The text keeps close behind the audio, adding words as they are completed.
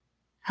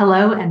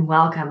Hello and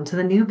welcome to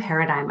the new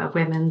paradigm of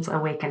women's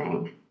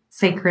awakening,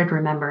 sacred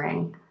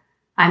remembering.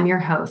 I'm your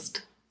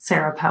host,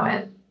 Sarah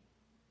Poet.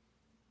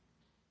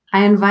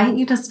 I invite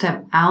you to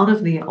step out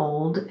of the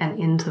old and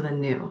into the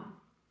new.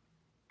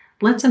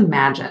 Let's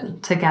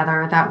imagine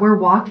together that we're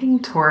walking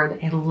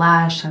toward a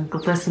lush and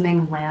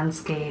glistening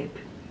landscape.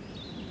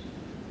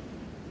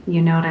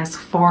 You notice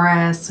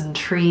forests and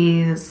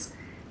trees,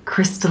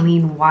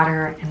 crystalline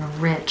water, and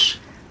rich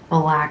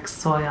black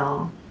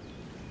soil.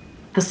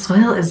 The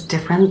soil is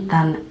different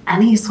than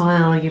any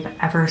soil you've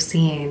ever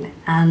seen,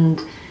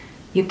 and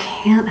you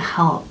can't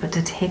help but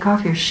to take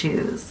off your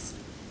shoes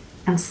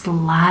and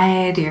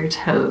slide your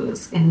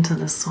toes into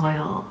the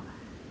soil.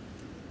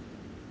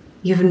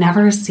 You've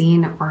never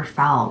seen or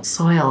felt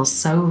soil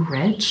so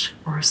rich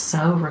or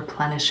so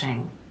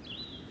replenishing.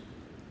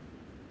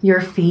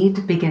 Your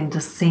feet begin to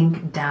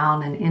sink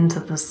down and into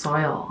the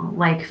soil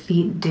like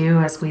feet do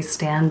as we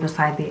stand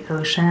beside the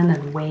ocean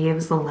and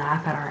waves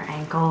lap at our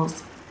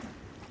ankles.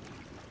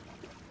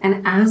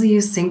 And as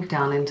you sink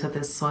down into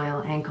this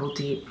soil ankle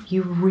deep,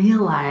 you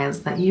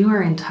realize that you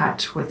are in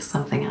touch with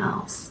something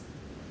else.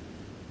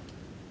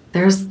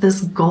 There's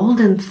this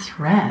golden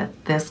thread,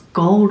 this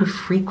gold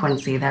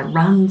frequency that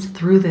runs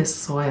through this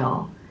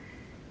soil.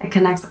 It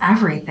connects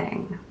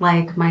everything,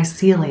 like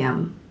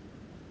mycelium.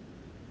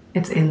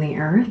 It's in the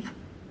earth,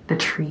 the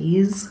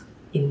trees,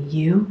 in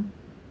you.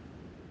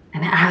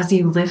 And as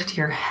you lift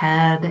your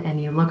head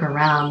and you look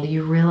around,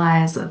 you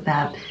realize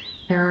that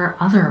there are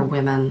other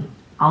women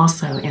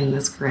also in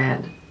this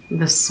grid,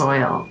 this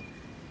soil,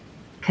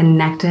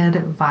 connected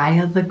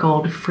via the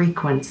gold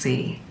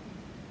frequency,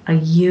 a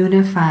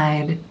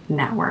unified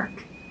network,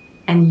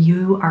 and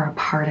you are a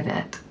part of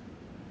it.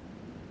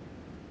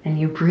 And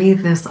you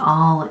breathe this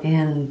all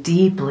in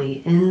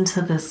deeply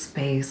into the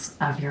space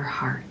of your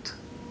heart.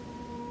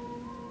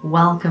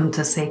 Welcome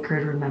to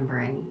Sacred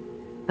Remembering,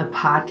 the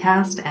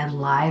podcast and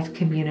live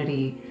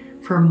community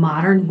for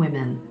modern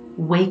women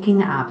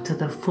waking up to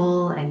the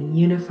full and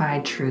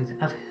unified truth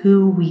of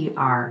who we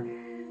are,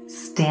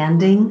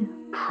 standing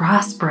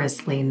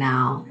prosperously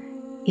now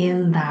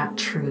in that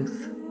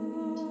truth.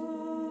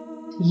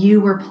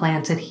 You were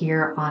planted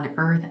here on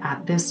earth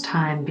at this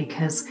time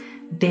because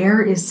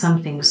there is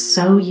something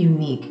so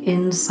unique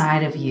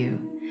inside of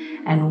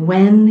you. And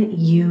when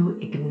you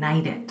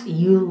ignite it,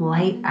 you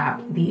light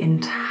up the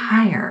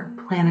entire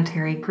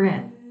planetary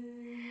grid.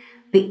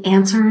 The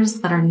answers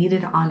that are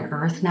needed on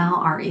earth now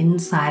are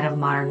inside of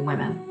modern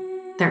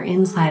women. They're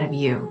inside of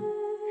you.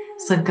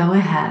 So go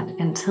ahead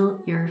and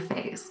tilt your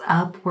face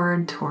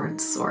upward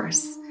towards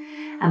source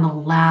and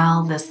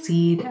allow the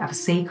seed of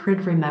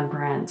sacred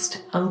remembrance to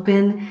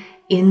open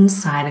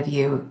inside of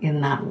you in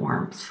that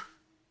warmth.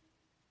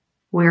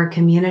 We're a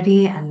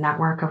community and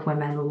network of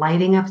women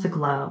lighting up the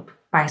globe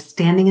by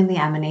standing in the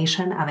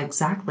emanation of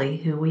exactly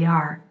who we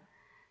are: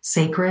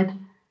 sacred,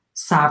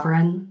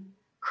 sovereign,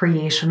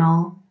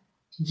 creational,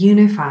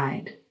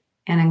 unified,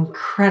 and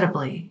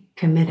incredibly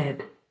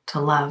committed to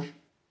love.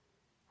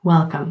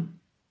 Welcome.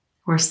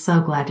 We're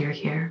so glad you're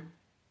here.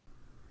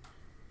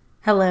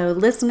 Hello,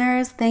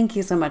 listeners. Thank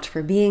you so much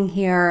for being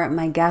here.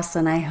 My guests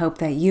and I hope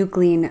that you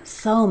glean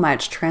so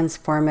much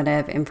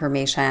transformative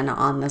information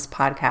on this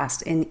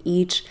podcast in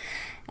each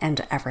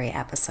and every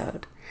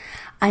episode.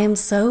 I am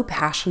so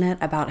passionate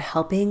about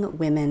helping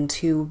women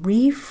to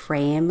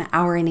reframe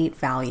our innate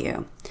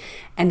value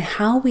and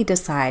how we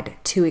decide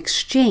to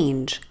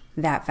exchange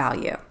that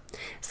value.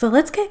 So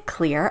let's get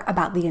clear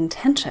about the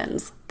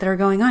intentions that are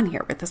going on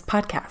here with this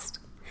podcast.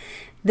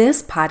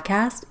 This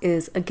podcast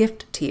is a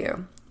gift to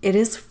you. It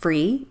is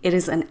free. It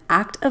is an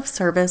act of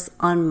service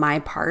on my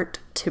part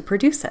to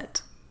produce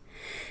it.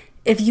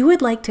 If you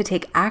would like to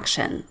take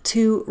action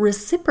to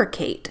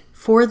reciprocate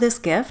for this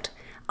gift,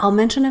 I'll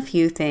mention a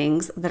few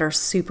things that are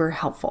super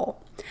helpful.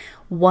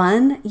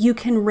 One, you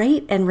can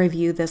rate and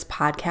review this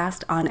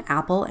podcast on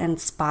Apple and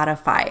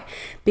Spotify,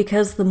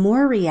 because the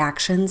more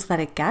reactions that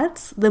it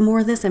gets, the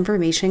more this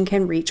information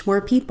can reach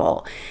more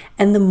people,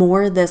 and the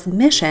more this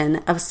mission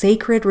of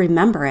sacred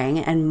remembering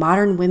and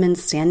modern women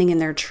standing in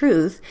their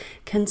truth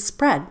can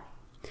spread.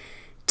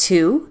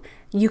 Two,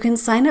 you can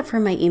sign up for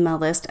my email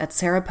list at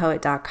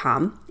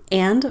sarahpoet.com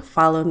and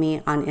follow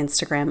me on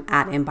Instagram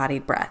at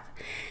embodiedbreath.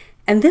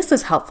 And this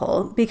is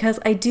helpful because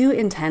I do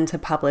intend to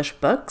publish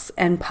books,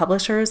 and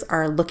publishers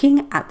are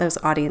looking at those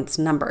audience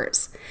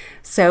numbers.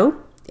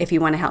 So if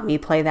you want to help me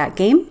play that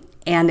game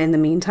and in the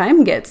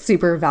meantime get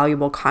super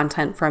valuable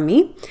content from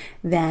me,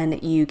 then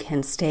you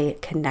can stay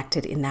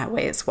connected in that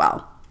way as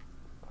well.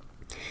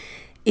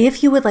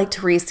 If you would like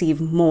to receive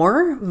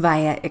more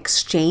via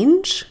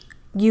exchange,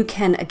 you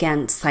can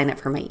again sign up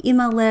for my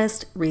email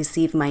list,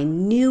 receive my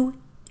new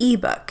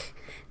ebook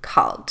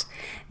called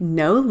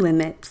No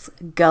Limits: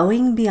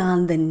 Going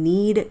Beyond the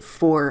Need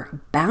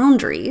for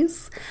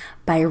Boundaries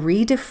by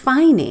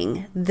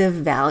Redefining the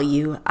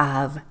Value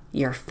of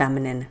Your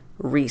Feminine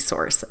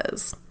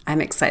Resources. I'm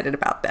excited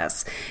about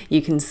this.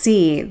 You can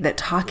see that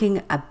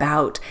talking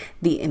about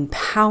the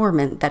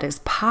empowerment that is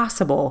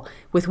possible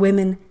with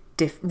women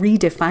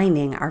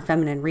redefining our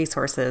feminine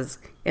resources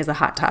is a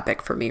hot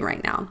topic for me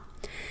right now.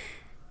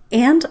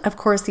 And of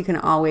course, you can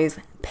always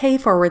pay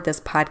forward this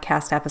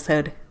podcast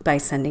episode by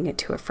sending it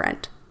to a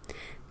friend.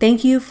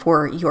 Thank you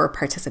for your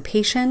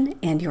participation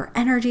and your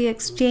energy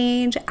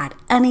exchange at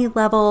any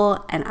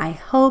level, and I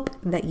hope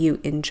that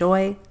you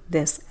enjoy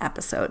this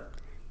episode.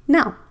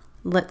 Now,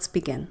 let's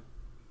begin.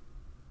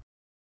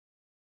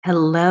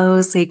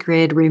 Hello,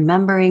 Sacred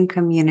Remembering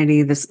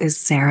community. This is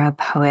Sarah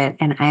Poet,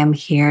 and I am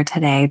here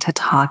today to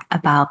talk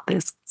about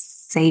this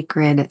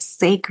sacred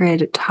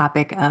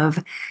topic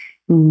of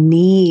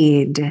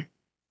need.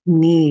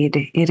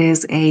 It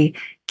is a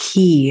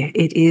key.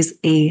 It is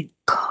a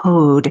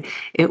code.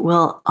 It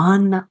will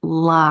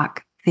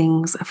unlock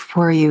things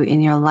for you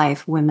in your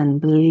life. Women,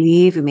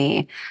 believe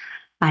me,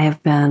 I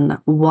have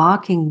been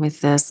walking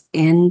with this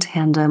in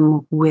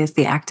tandem with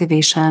the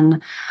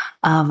activation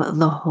of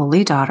the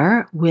Holy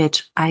Daughter,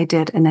 which I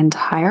did an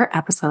entire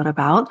episode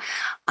about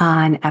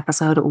on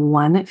episode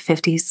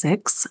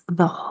 156,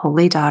 the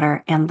Holy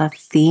Daughter and the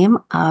theme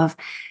of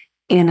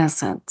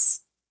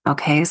innocence.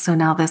 Okay, so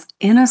now this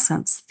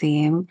innocence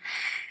theme,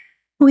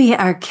 we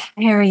are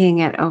carrying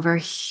it over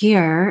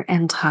here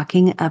and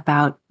talking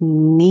about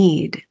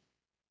need.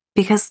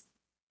 Because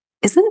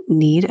isn't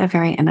need a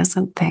very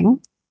innocent thing?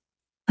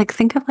 Like,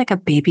 think of like a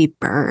baby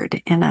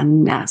bird in a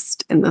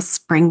nest in the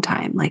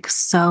springtime, like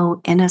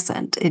so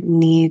innocent. It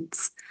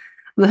needs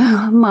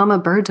the mama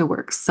bird to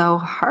work so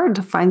hard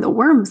to find the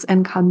worms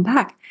and come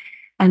back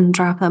and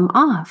drop them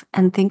off.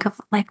 And think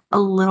of like a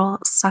little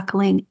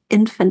suckling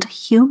infant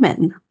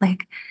human.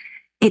 Like,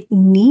 it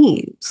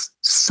needs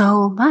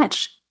so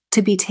much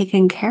to be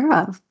taken care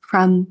of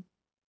from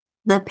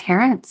the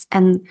parents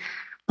and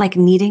like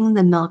needing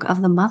the milk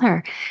of the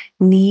mother.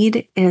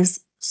 Need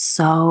is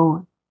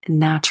so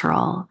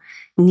natural.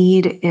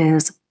 Need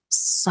is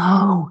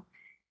so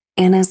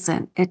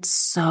innocent. It's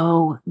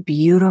so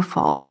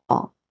beautiful.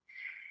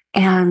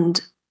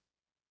 And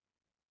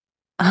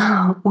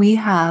we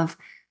have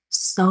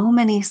so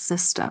many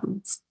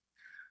systems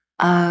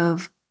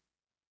of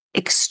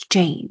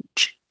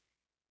exchange,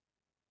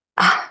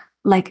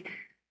 like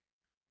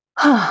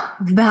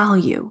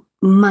value,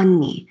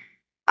 money,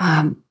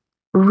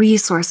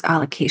 resource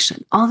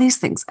allocation, all these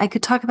things. I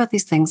could talk about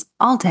these things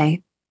all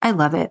day. I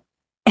love it.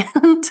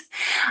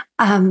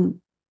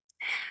 And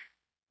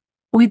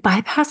we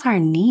bypass our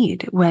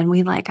need when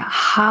we like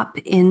hop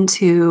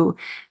into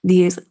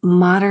these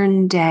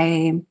modern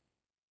day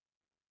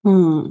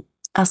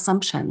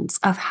assumptions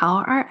of how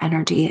our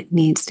energy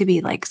needs to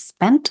be like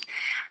spent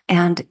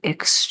and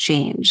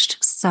exchanged.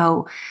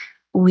 So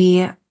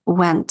we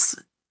went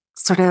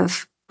sort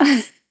of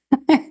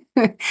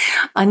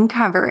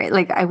uncover it.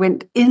 Like, I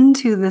went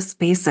into the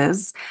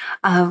spaces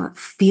of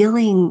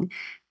feeling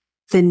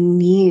the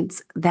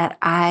needs that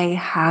I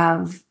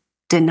have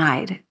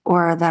denied,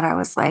 or that I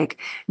was like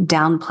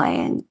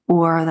downplaying,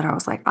 or that I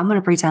was like, I'm going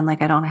to pretend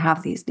like I don't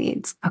have these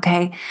needs.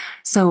 Okay.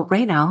 So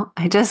right now,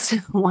 I just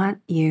want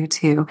you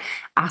to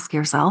ask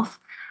yourself,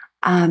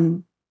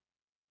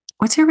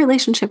 what's your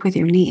relationship with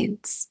your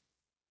needs?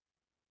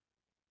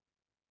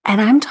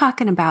 And I'm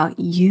talking about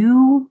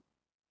you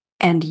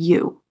and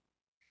you.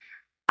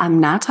 I'm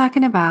not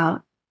talking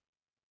about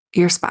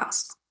your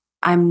spouse.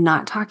 I'm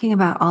not talking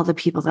about all the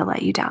people that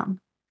let you down.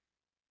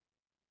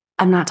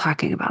 I'm not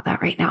talking about that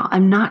right now.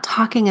 I'm not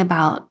talking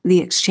about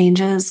the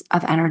exchanges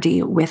of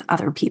energy with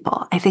other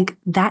people. I think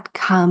that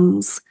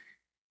comes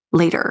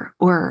later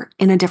or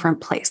in a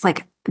different place.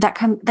 Like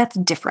that's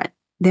different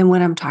than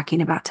what I'm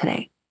talking about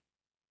today.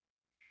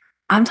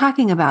 I'm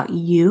talking about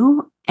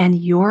you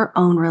and your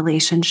own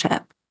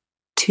relationship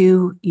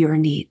to your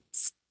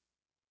needs.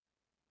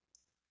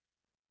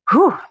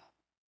 Whew.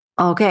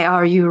 Okay,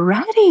 are you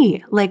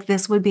ready? Like,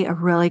 this would be a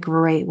really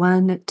great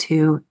one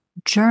to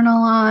journal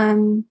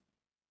on.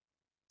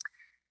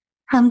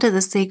 Come to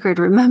the Sacred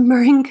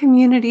Remembering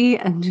community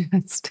and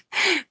just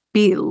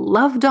be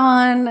loved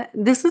on.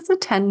 This is a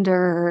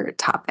tender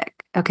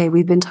topic. Okay,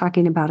 we've been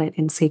talking about it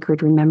in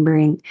Sacred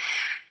Remembering.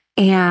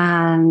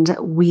 And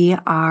we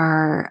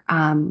are,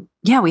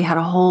 we had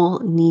a whole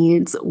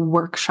needs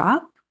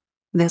workshop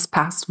this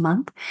past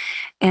month.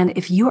 And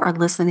if you are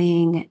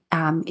listening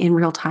in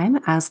real time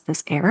as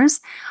this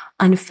airs,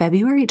 on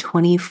February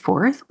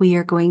 24th, we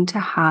are going to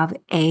have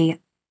a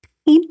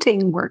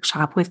painting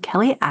workshop with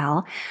Kelly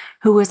Al,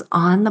 who was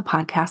on the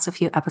podcast a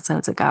few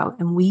episodes ago.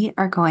 And we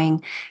are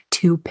going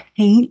to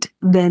paint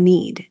the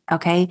need.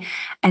 Okay.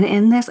 And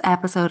in this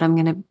episode, I'm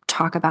going to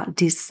talk about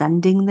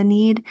descending the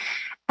need.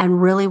 And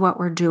really what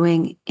we're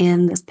doing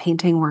in this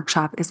painting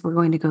workshop is we're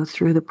going to go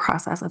through the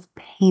process of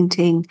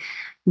painting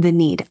the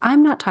need.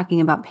 I'm not talking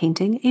about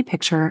painting a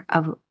picture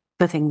of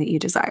the thing that you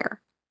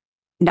desire.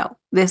 No,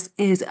 this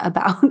is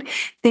about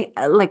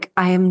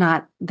I am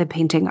not the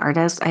painting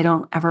artist. I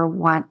don't ever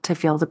want to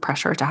feel the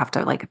pressure to have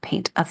to like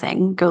paint a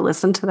thing. Go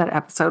listen to that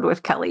episode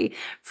with Kelly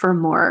for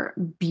more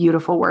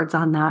beautiful words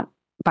on that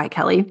by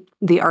Kelly,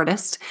 the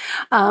artist,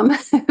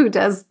 who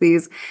does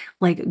these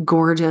like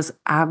gorgeous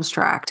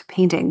abstract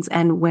paintings.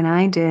 And when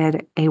I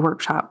did a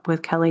workshop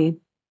with Kelly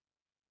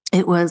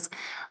It was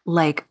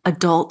like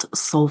adult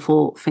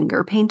soulful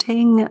finger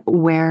painting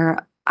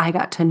where I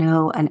got to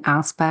know an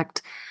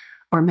aspect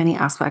or many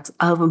aspects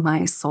of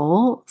my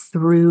soul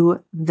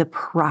through the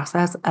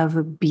process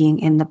of being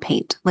in the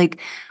paint.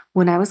 Like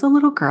when I was a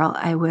little girl,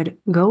 I would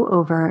go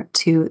over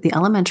to the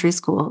elementary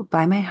school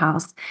by my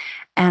house,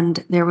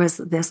 and there was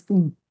this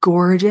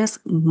gorgeous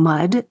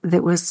mud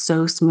that was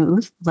so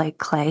smooth, like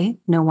clay.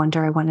 No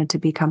wonder I wanted to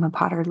become a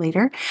potter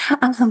later.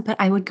 But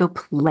I would go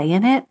play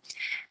in it.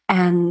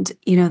 And,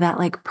 that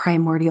like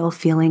primordial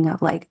feeling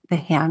of like the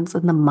hands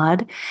in the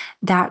mud,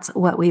 that's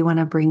what we want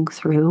to bring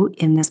through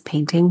in this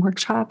painting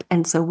workshop.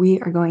 And so we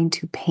are going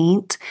to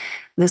paint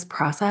this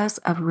process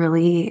of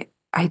really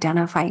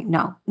identifying,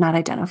 no, not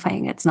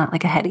identifying. It's not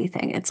like a heady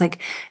thing. It's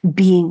like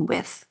being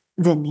with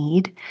the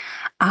need.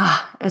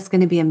 It's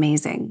going to be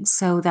amazing.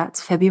 So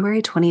that's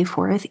February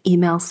 24th.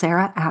 Email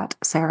Sarah at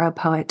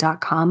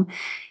sarahpoet.com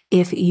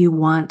if you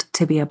want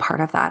to be a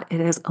part of that. It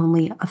is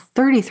only a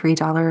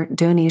 $33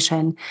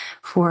 donation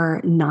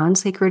for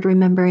non-sacred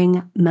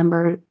remembering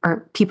member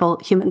or people,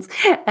 humans,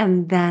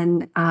 and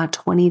then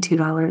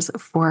 $22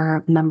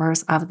 for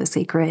members of the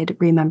sacred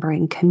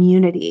remembering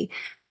community.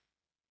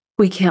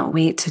 We can't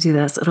wait to do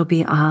this. It'll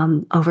be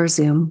over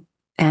Zoom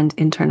and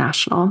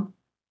international.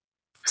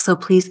 So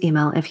please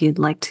email if you'd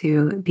like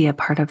to be a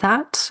part of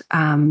that.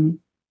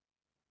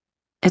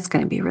 It's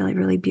going to be really,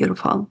 really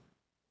beautiful.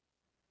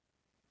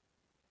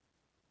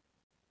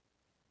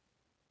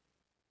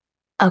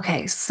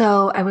 Okay,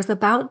 so I was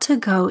about to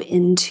go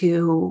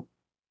into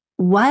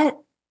what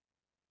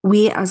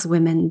we as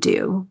women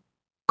do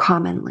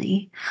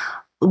commonly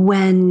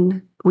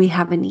when we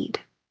have a need.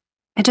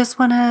 I just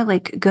want to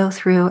like go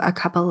through a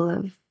couple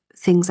of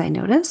things I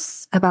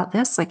notice about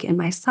this, like in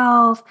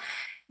myself,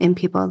 in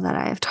people that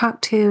I have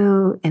talked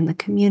to, in the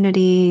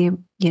community.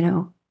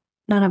 None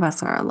of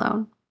us are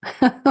alone.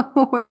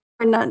 We're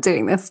not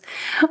doing this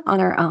on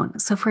our own.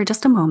 So for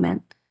just a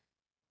moment,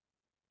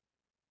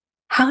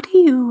 how do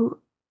you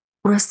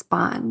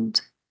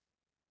respond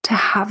to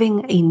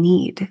having a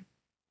need?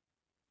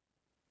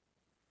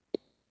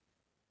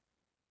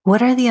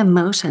 What are the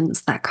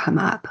emotions that come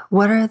up?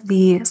 What are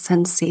the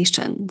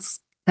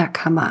sensations that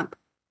come up?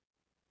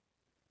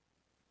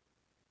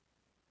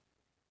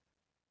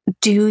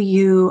 Do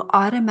you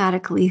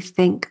automatically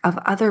think of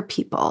other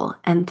people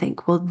and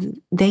think, well,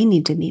 they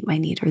need to meet my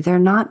need, or they're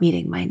not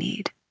meeting my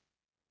need?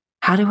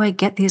 How do I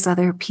get these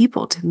other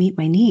people to meet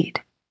my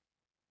need?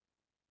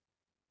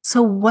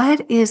 So,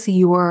 what is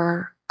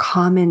your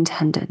common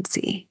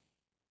tendency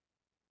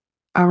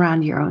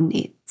around your own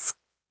needs?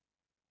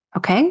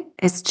 Okay,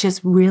 it's just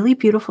really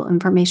beautiful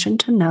information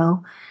to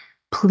know.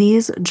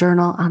 Please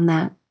journal on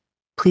that.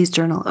 Please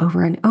journal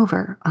over and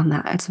over on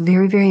that. It's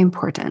very, very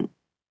important.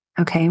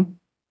 Okay.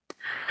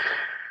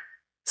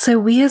 So,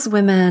 we as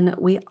women,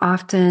 we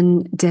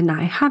often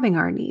deny having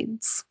our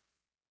needs.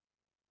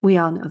 We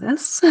all know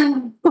this.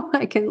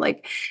 I can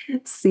like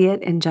see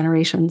it in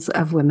generations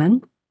of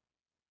women.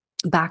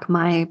 Back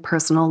my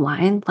personal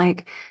line,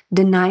 like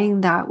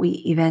denying that we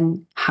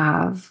even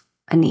have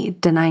a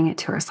need, denying it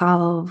to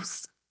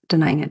ourselves,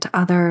 denying it to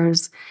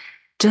others,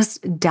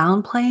 just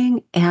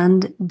downplaying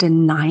and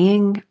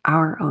denying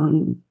our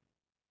own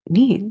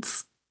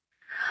needs.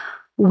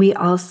 We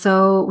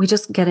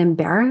just get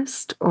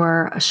embarrassed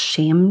or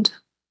ashamed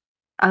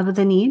of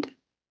the need.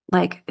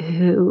 Like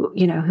who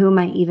am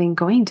I even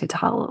going to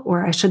tell?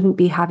 Or I shouldn't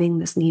be having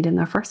this need in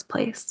the first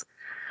place.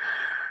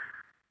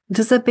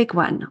 This is a big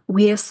one.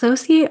 We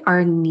associate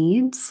our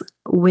needs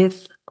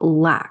with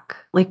lack.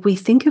 Like we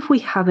think if we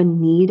have a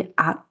need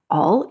at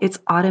all, it's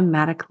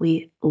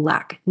automatically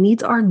lack.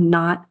 Needs are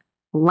not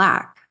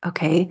lack.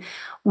 Okay.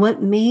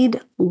 What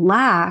made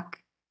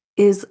lack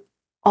is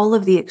all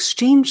of the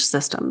exchange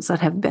systems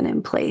that have been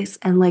in place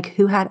and like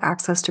who had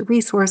access to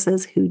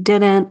resources, who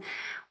didn't,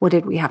 what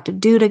did we have to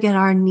do to get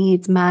our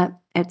needs met,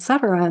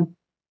 etc.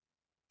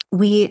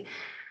 We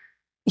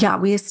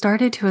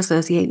started to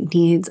associate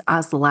needs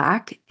as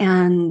lack.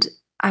 And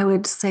I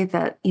would say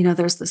that,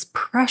 there's this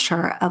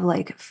pressure of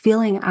like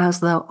feeling as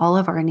though all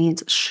of our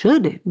needs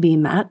should be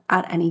met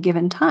at any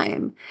given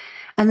time.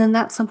 And then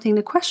that's something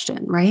to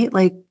question, right?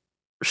 Like,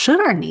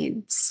 should our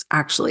needs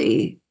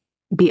actually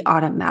be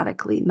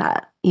automatically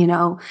met?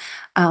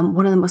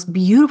 One of the most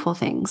beautiful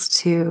things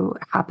to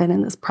happen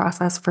in this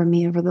process for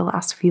me over the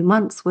last few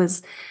months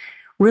was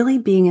really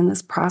being in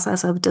this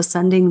process of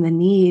descending the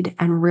need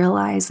and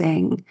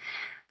realizing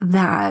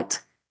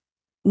that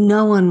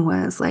no one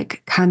was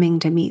like coming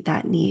to meet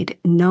that need.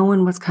 No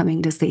one was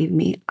coming to save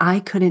me. I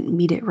couldn't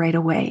meet it right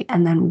away.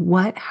 And then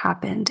what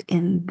happened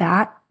in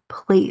that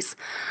place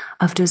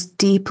of just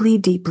deeply,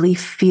 deeply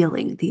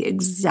feeling the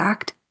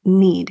exact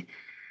need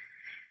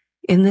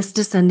in this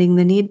descending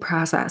the need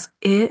process,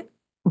 it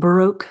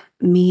broke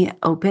me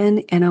open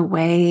in a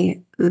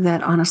way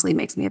that honestly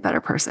makes me a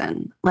better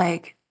person.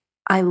 Like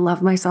I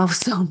love myself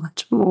so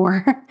much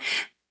more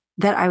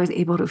that I was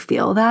able to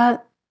feel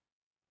that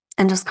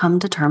and just come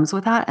to terms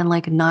with that and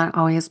like not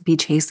always be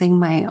chasing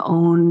my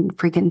own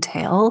freaking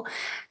tail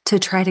to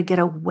try to get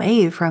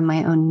away from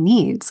my own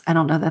needs. I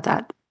don't know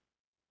that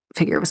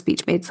figure of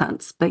speech made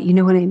sense, but you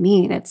know what I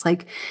mean? It's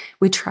like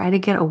we try to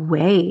get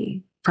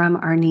away from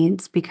our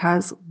needs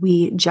because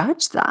we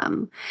judge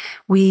them.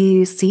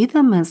 We see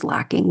them as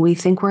lacking. We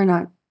think we're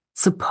not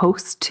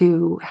supposed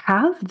to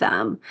have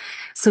them.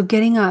 So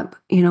getting up,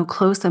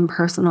 close and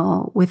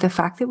personal with the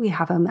fact that we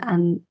have them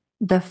and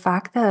the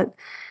fact that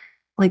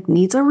like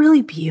needs are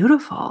really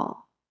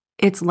beautiful.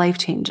 It's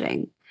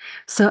life-changing.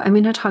 So I'm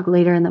going to talk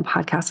later in the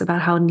podcast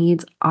about how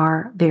needs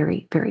are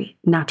very, very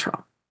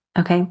natural.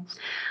 Okay.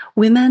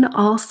 Women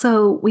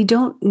also, we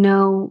don't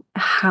know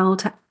how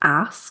to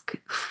ask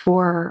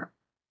for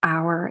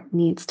our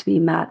needs to be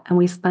met. And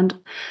we spend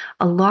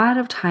a lot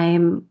of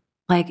time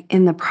like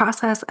in the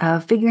process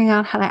of figuring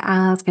out how to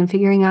ask and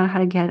figuring out how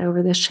to get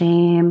over the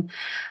shame.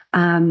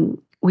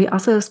 We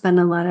also spend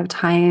a lot of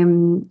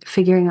time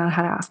figuring out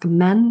how to ask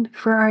men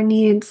for our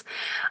needs.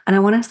 And I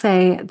want to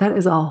say that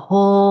is a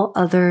whole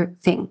other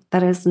thing.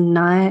 That is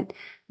not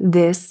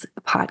this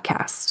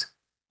podcast.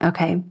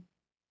 Okay.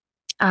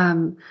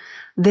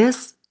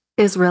 This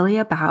is really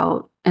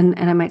about, and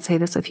I might say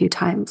this a few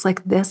times,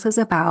 like this is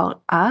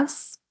about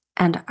us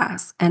and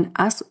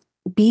us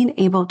being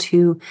able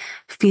to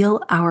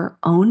feel our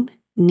own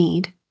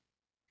need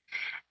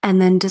and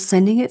then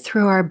descending it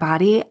through our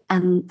body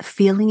and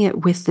feeling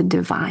it with the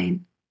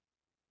divine,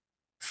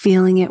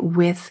 feeling it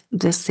with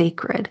the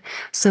sacred.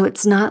 So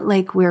it's not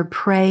like we're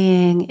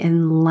praying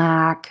in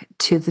lack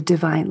to the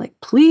divine, like,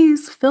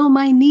 please fill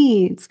my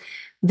needs.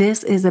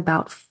 This is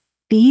about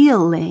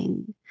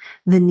feeling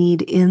the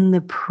need in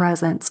the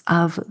presence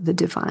of the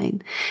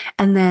divine.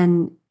 And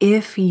then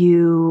if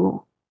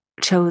you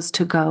chose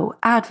to go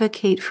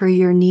advocate for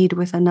your need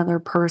with another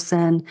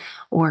person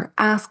or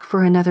ask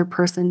for another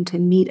person to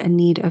meet a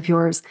need of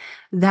yours,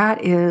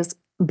 that is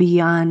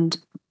beyond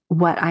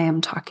what I am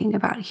talking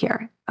about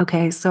here.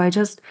 Okay, so I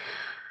just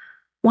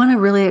want to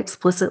really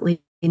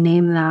explicitly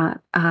name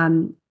that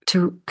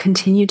to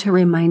continue to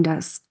remind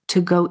us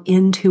to go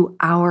into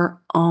our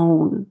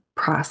own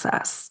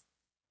process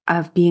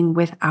of being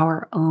with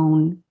our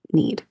own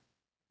need.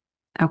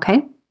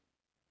 Okay?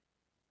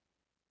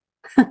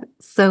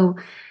 So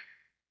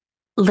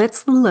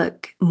let's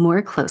look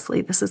more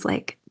closely. This is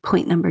like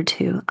point number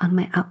 2 on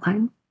my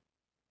outline.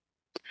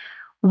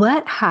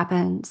 What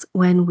happens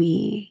when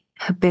we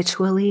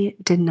habitually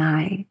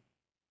deny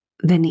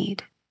the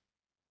need?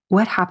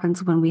 What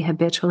happens when we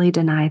habitually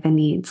deny the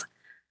needs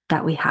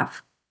that we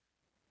have?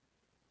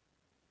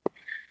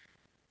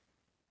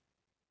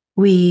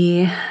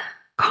 We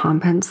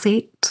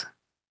compensate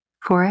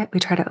for it. We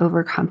try to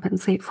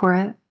overcompensate for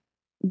it,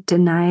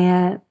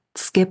 deny it,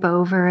 skip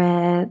over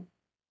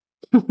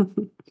it,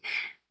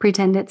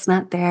 pretend it's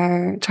not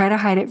there, try to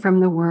hide it from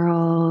the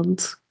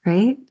world,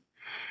 right?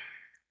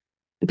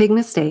 Big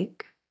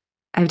mistake.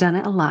 I've done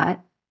it a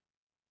lot.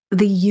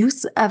 The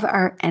use of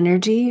our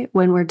energy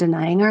when we're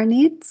denying our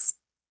needs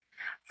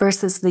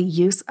versus the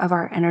use of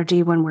our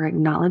energy when we're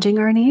acknowledging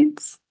our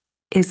needs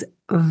is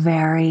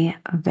very,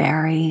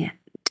 very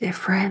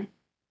different.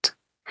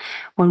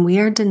 When we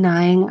are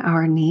denying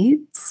our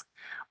needs,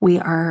 we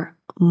are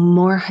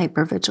more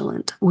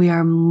hypervigilant. We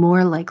are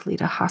more likely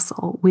to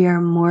hustle. We are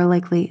more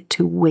likely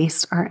to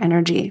waste our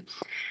energy.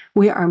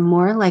 We are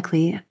more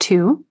likely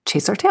to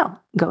chase our tail,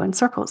 go in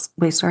circles,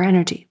 waste our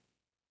energy.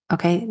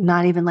 Okay.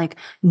 Not even like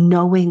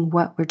knowing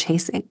what we're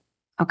chasing.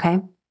 Okay.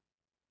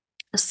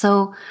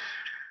 So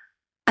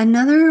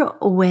another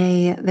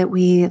way that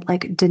we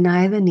like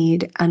deny the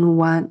need and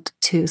want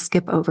to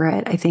skip over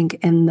it, I think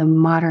in the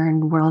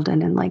modern world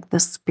and in like the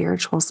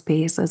spiritual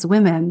space as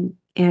women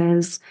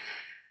is,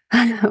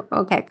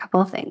 okay, a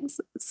couple of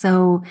things.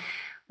 So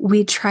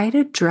we try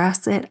to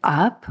dress it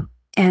up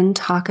and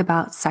talk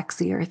about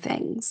sexier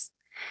things.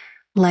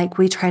 Like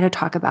we try to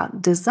talk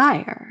about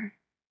desire.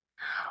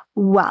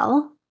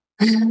 Well,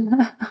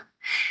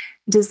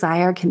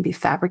 desire can be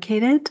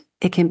fabricated.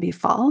 It can be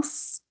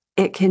false.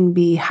 It can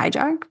be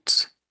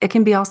hijacked. It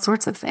can be all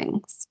sorts of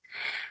things.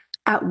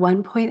 At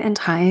one point in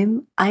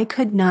time, I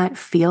could not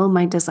feel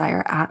my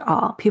desire at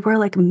all. People are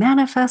like,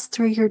 manifest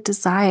through your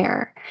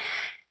desire.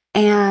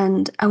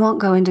 And I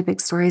won't go into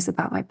big stories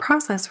about my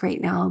process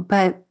right now,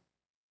 but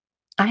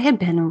I had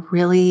been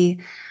really,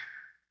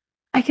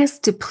 I guess,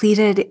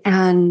 depleted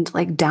and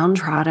like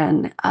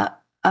downtrodden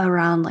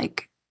around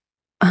like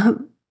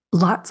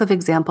lots of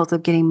examples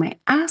of getting my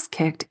ass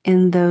kicked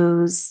in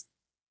those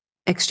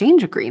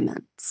exchange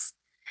agreements.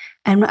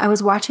 And I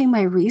was watching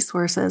my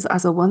resources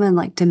as a woman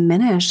like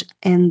diminish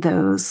in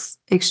those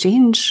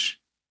exchange,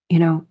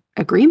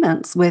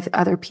 agreements with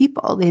other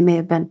people. They may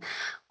have been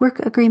work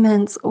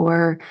agreements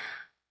or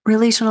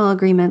relational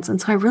agreements. And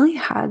so I really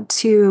had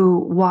to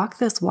walk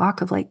this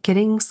walk of like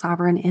getting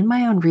sovereign in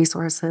my own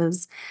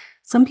resources.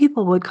 Some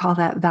people would call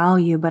that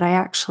value, but I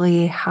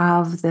actually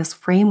have this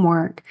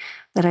framework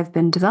that I've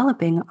been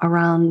developing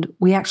around,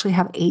 we actually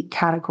have 8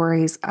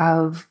 categories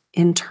of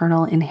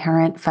internal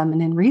inherent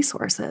feminine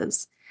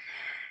resources.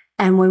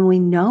 And when we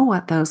know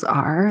what those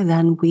are,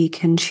 then we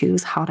can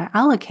choose how to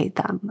allocate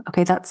them.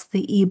 Okay, that's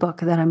the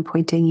ebook that I'm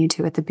pointing you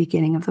to at the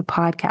beginning of the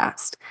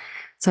podcast.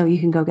 So you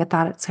can go get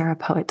that at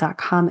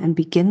sarahpoet.com and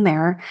begin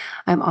there.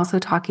 I'm also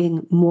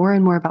talking more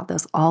and more about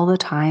this all the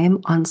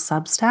time on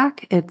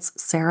Substack. It's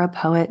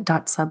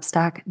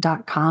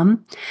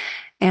sarahpoet.substack.com.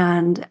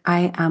 And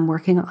I am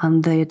working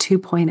on the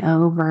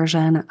 2.0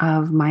 version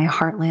of my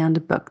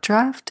Heartland book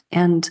draft.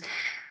 And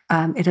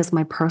it is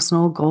my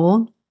personal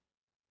goal.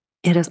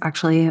 It is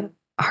actually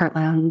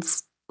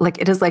Heartland's, like,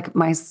 it is like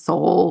my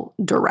sole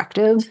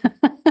directive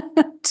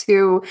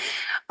to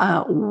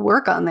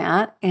work on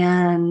that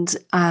and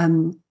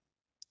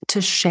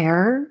to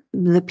share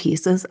the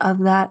pieces of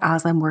that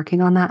as I'm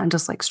working on that and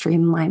just like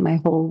streamline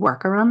my whole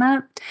work around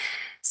that.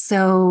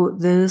 So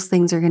those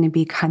things are going to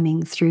be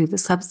coming through the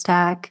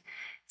Substack,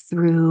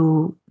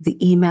 through the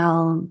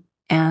email,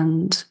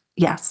 and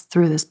yes,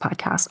 through this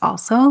podcast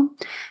also.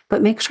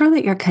 But make sure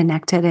that you're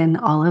connected in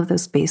all of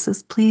those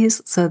spaces,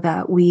 please, so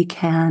that we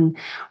can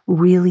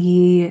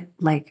really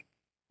like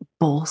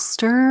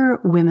bolster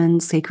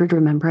women's sacred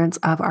remembrance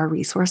of our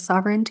resource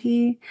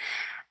sovereignty.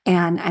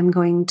 And I'm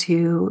going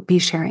to be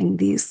sharing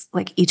these,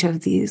 like each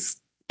of these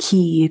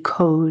key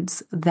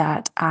codes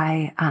that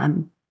I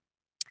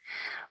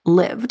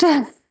lived,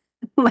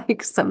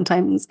 like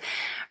sometimes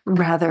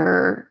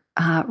rather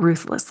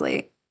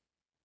ruthlessly.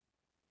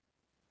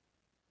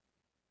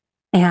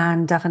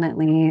 And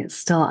definitely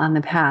still on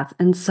the path.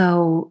 And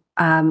so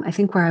I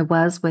think where I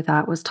was with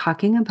that was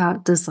talking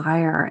about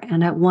desire.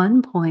 And at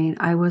one point,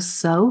 I was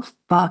so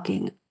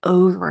fucking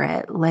over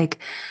it. Like,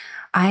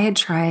 I had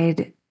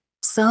tried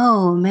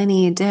so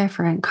many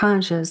different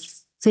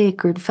conscious,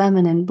 sacred,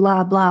 feminine,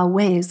 blah, blah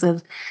ways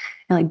of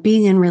like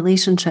being in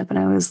relationship. And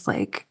I was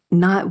like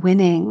not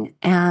winning.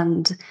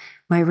 And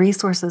my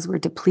resources were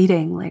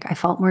depleting. Like, I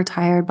felt more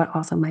tired, but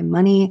also my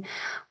money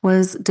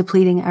was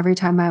depleting every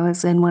time I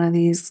was in one of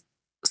these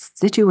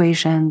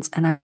situations.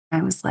 And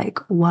I was like,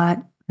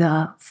 what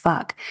the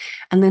fuck?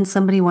 And then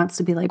somebody wants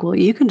to be like, well,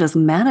 you can just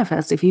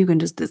manifest if you can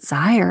just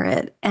desire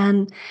it.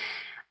 And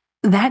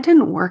that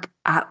didn't work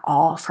at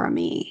all for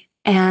me.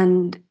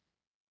 And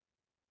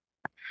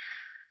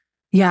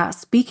yeah,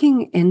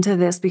 speaking into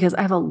this, because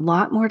I have a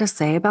lot more to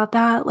say about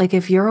that. Like,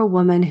 if you're a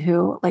woman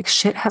who, like,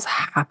 shit has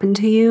happened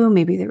to you,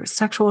 maybe there was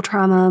sexual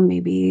trauma,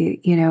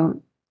 maybe,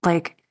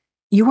 like,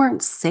 you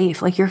weren't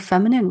safe. Like, your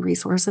feminine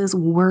resources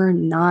were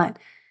not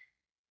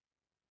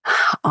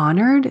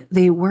honored,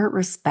 they weren't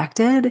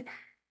respected.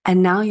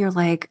 And now you're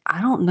like, I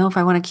don't know if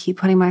I want to keep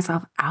putting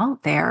myself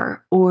out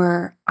there,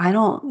 or I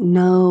don't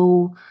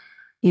know,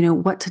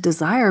 what to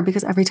desire,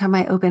 because every time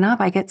I open up,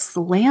 I get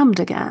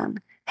slammed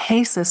again.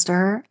 Hey,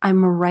 sister,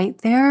 I'm right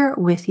there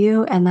with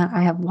you, and that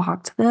I have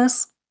walked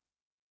this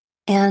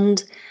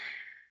and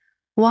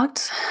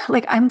walked,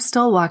 like, I'm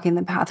still walking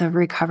the path of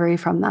recovery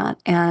from that,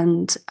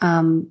 and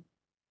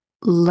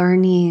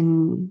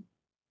learning,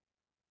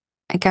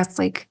 I guess,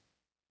 like,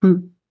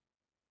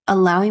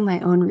 allowing my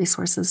own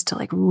resources to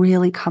like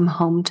really come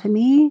home to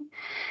me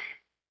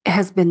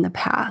has been the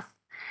path.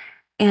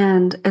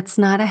 And it's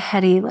not a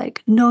heady,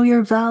 like, know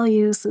your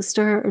values,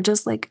 sister, or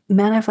just like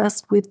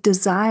manifest with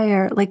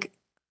desire. Like,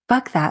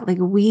 fuck that. Like,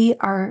 we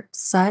are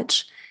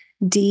such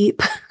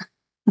deep,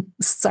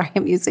 sorry,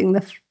 I'm using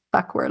the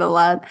fuck word a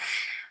lot.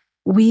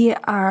 We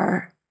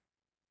are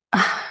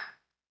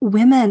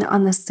women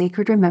on the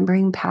sacred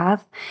remembering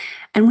path,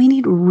 and we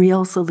need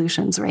real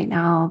solutions right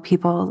now,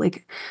 people.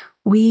 Like,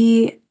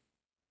 we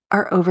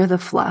are over the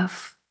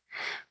fluff.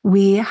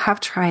 We have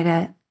tried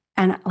it.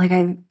 And like,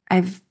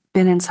 I've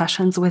been in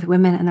sessions with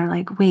women and they're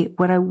like, wait,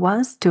 what I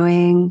was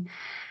doing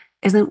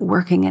isn't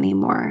working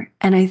anymore.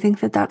 And I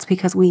think that that's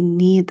because we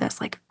need this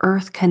like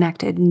earth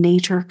connected,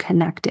 nature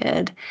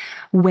connected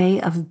way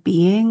of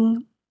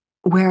being,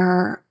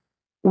 where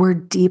we're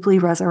deeply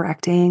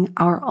resurrecting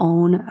our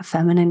own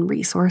feminine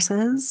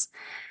resources.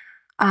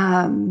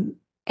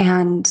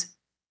 And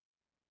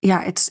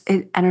yeah, it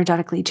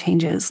energetically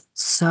changes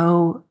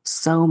so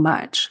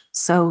much.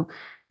 So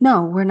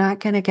no, we're not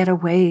going to get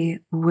away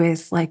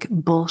with like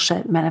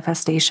bullshit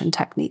manifestation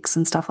techniques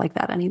and stuff like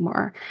that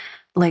anymore.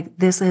 Like,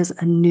 this is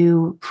a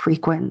new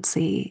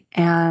frequency,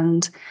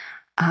 and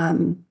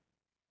yeah,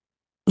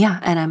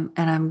 and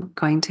I'm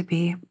going to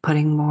be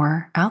putting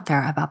more out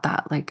there about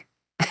that. Like,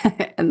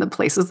 and the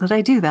places that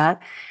I do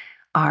that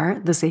are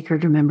the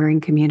Sacred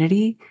Remembering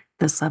community,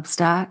 the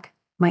Substack,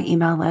 my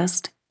email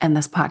list, and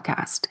this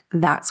podcast.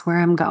 That's where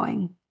I'm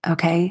going.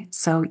 Okay.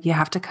 So you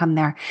have to come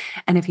there.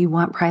 And if you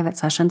want private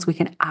sessions, we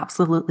can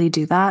absolutely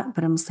do that.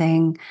 But I'm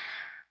saying,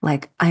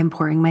 like, I'm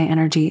pouring my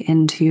energy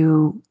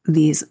into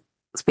these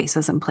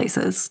spaces and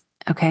places.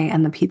 Okay.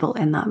 And the people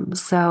in them.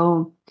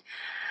 So,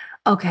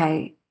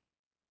 okay.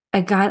 I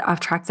got off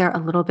track there a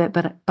little bit,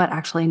 but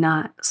actually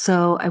not.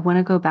 So I want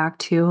to go back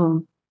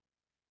to,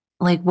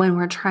 like, when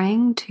we're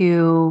trying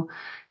to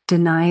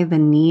deny the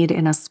need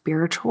in a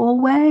spiritual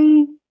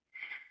way,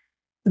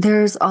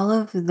 there's all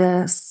of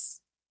this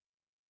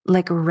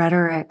like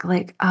rhetoric,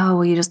 like, oh,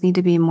 well, you just need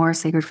to be more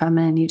sacred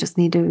feminine. You just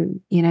need to,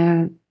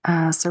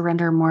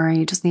 surrender more.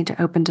 You just need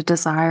to open to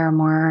desire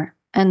more.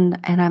 And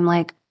I'm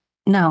like,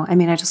 no, I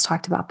mean, I just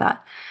talked about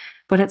that.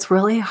 But it's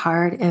really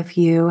hard if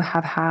you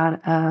have had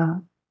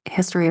a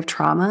history of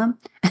trauma,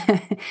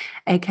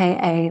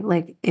 AKA,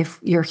 like if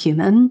you're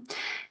human,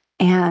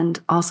 and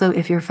also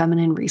if your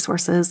feminine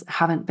resources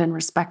haven't been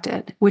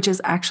respected, which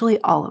is actually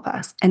all of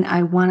us. And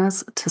I want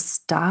us to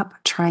stop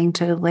trying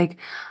to like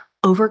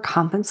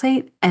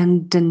overcompensate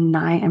and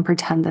deny and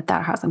pretend that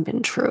that hasn't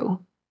been true.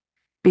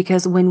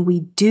 Because when we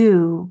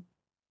do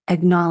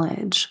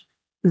acknowledge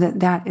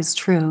that that is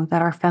true,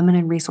 that our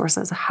feminine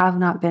resources have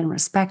not been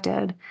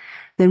respected,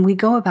 then we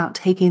go about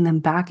taking them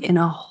back in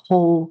a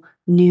whole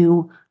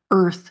new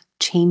earth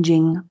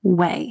changing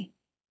way.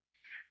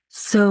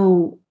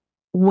 So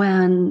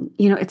when,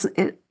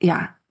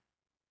 yeah,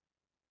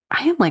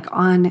 I am like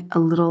on a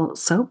little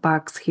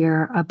soapbox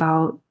here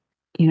about,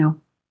 you know,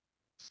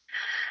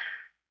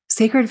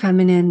 sacred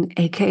feminine,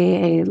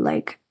 AKA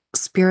like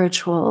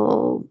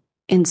spiritual,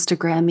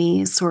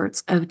 Instagrammy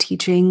sorts of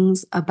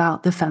teachings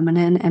about the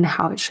feminine and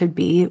how it should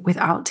be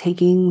without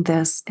taking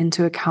this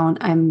into account.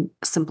 I'm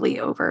simply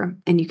over.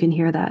 And you can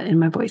hear that in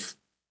my voice.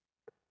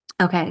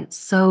 Okay.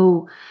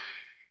 So,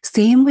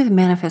 same with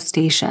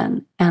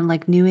manifestation and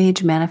like new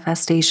age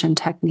manifestation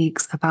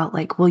techniques about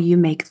like, well, you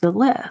make the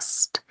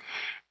list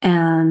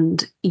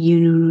and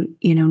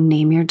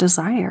name your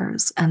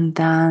desires and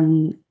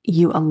then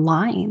you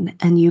align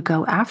and you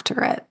go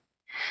after it.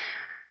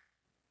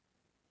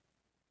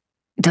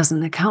 It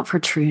doesn't account for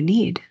true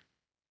need.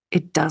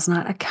 It does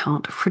not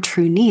account for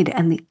true need.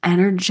 And the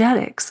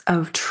energetics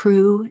of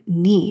true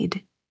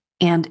need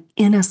and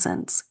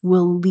innocence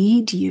will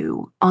lead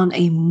you on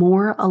a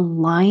more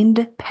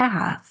aligned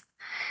path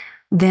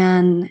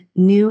than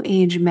new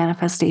age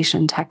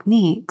manifestation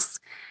techniques.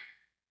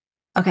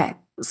 Okay,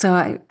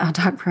 so I'll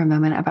talk for a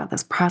moment about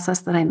this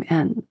process that I'm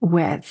in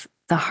with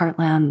the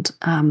Heartland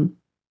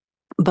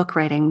book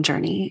writing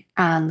journey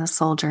and the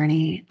soul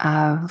journey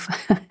of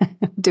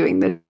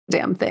doing the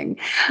damn thing,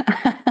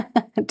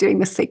 doing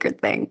the sacred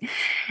thing,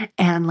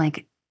 and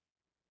like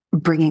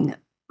bringing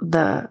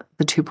the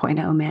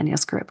 2.0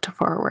 manuscript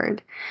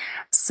forward.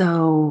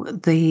 So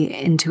the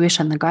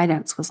intuition, the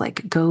guidance was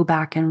like, go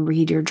back and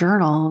read your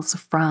journals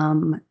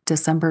from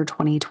December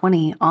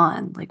 2020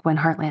 on, like when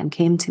Heartland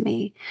came to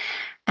me,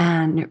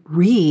 and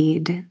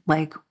read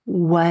like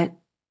what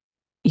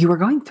you were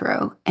going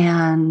through.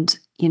 And,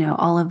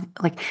 all of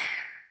like,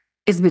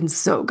 it's been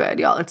so good,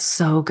 y'all. It's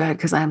so good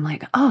because I'm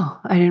like, oh,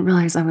 I didn't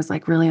realize I was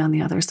like really on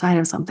the other side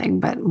of something.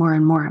 But more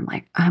and more, I'm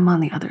like, I'm on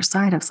the other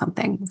side of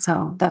something.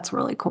 So that's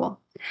really cool.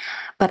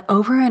 But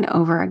over and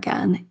over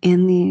again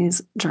in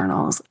these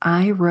journals,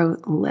 I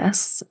wrote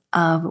lists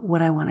of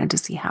what I wanted to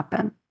see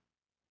happen.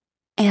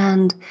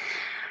 And,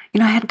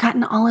 I had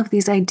gotten all of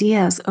these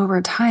ideas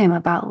over time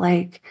about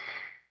like,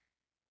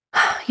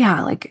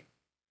 yeah, like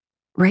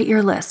write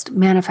your list,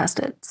 manifest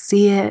it,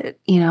 see it,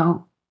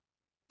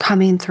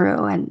 coming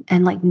through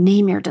and like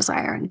name your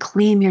desire and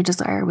claim your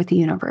desire with the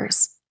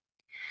universe.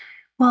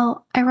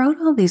 Well, I wrote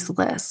all these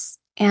lists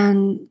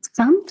and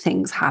some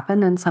things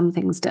happened and some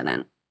things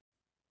didn't.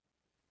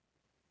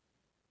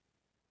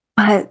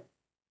 But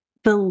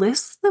the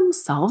lists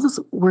themselves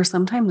were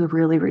sometimes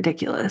really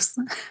ridiculous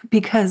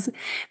because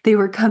they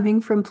were coming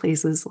from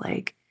places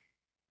like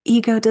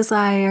ego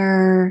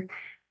desire,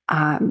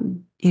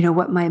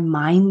 what my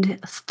mind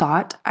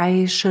thought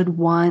I should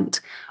want,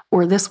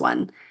 or this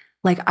one,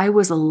 like I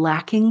was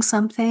lacking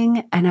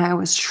something and I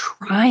was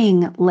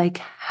trying like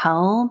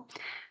hell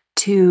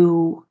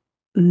to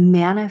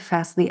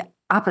manifest the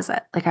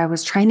opposite. Like I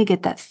was trying to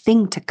get that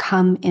thing to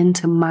come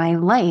into my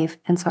life.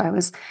 And so I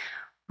was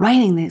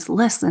writing these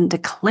lists and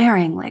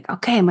declaring like,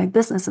 okay, my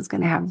business is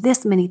going to have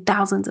this many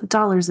thousands of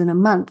dollars in a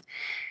month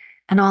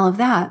and all of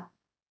that.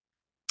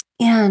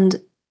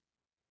 And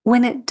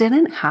when it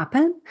didn't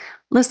happen,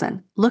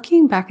 listen,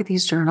 looking back at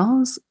these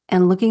journals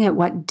and looking at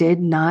what did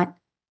not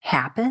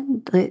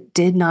happen, that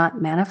did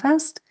not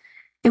manifest,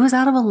 it was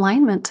out of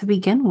alignment to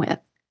begin with.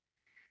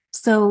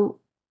 So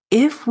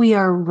if we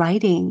are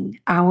writing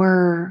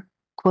our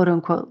quote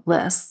unquote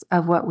lists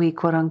of what we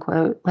quote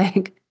unquote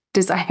like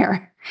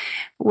desire,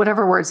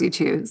 whatever words you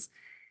choose,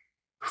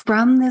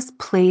 from this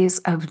place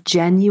of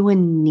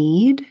genuine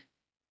need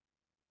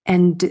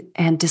and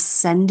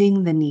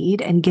descending the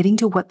need and getting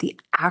to what the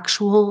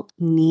actual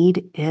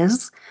need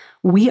is,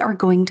 we are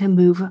going to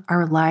move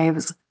our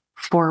lives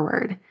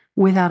forward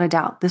without a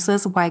doubt. This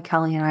is why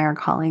Kelly and I are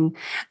calling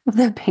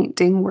the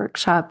painting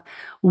workshop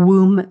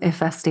womb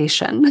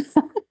infestation,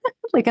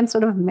 like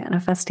instead of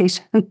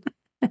manifestation.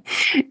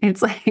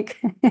 It's like,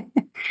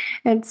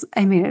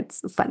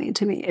 it's funny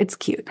to me. It's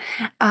cute.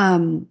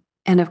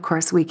 And of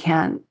course, we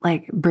can't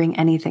like bring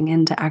anything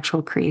into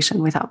actual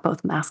creation without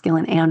both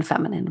masculine and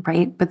feminine,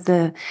 right? But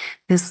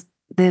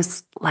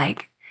this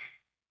like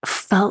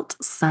felt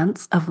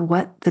sense of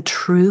what the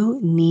true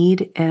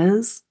need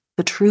is,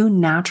 the true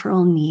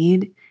natural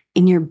need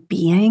in your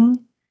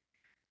being,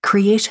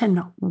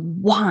 creation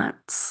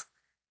wants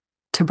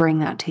to bring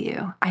that to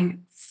you. I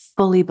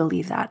fully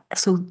believe that.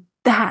 So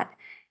that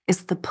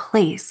is the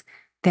place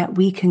that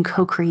we can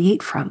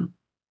co-create from.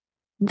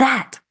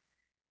 That,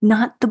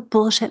 not the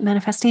bullshit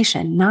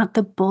manifestation, not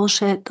the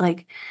bullshit,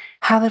 like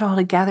have it all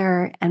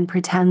together and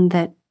pretend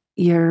that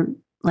you're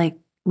like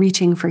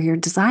reaching for your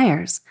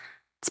desires.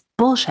 It's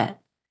bullshit.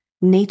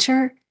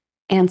 Nature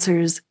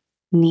answers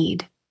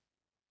need.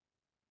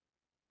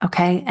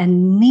 Okay.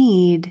 And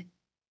need,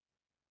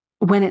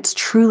 when it's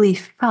truly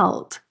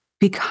felt,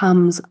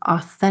 becomes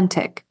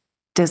authentic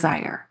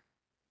desire.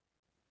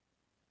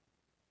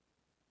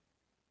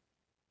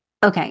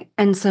 Okay.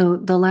 And so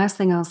the last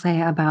thing I'll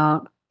say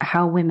about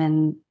how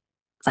women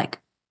like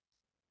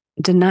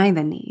deny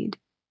the need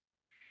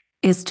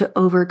is to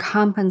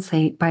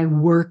overcompensate by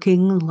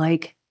working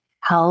like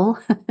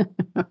hell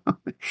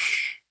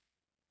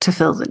to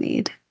fill the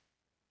need.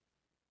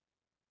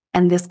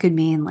 And this could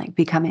mean like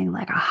becoming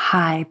like a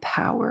high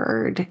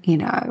powered,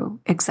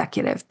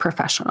 executive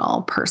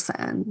professional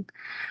person,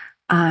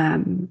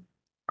 um,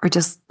 or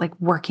just like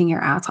working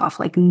your ass off,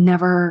 like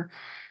never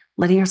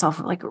letting yourself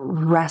like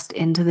rest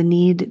into the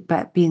need,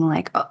 but being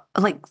like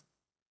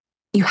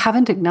you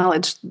haven't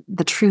acknowledged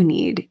the true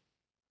need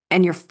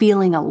and you're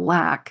feeling a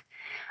lack.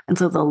 And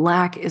so the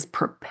lack is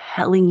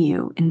propelling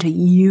you into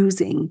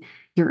using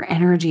your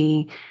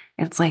energy.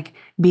 It's like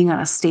being on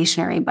a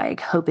stationary bike,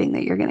 hoping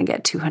that you're going to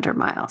get 200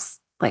 miles,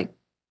 like,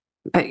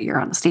 but you're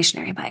on a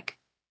stationary bike.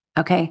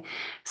 Okay.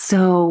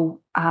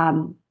 So,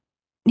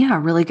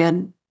 yeah, really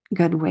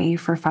good way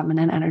for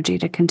feminine energy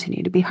to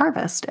continue to be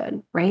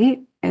harvested,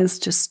 right? Is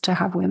just to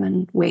have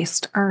women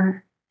waste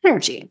our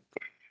energy.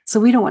 So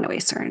we don't want to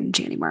waste our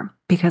energy anymore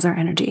because our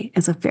energy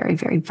is a very,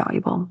 very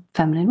valuable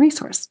feminine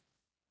resource.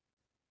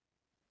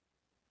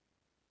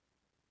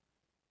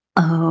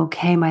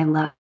 Okay, my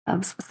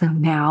loves. So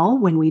now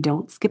when we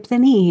don't skip the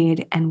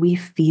need and we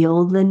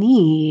feel the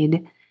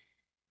need,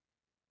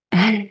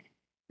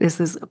 this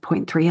is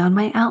point 3 on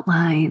my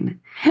outline.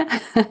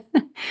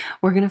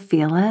 We're going to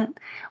feel it.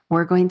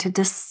 We're going to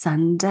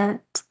descend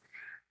it.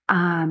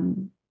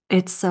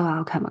 It's so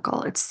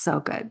alchemical. It's so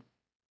good.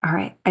 All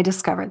right. I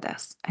discovered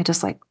this. I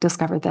just like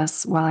discovered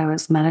this while I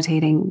was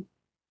meditating.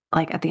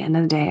 Like at the end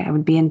of the day, I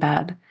would be in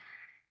bed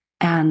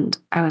and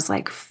I was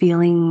like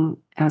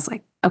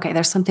okay,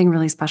 there's something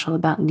really special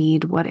about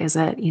need. What is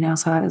it?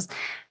 So I was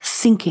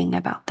thinking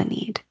about the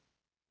need,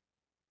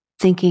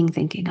 thinking,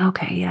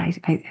 okay, yeah,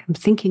 I'm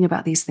thinking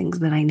about these things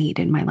that I need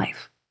in my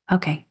life.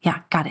 Okay,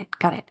 yeah, got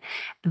it.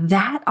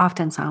 That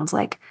often sounds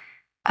like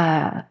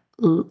a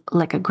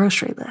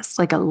grocery list,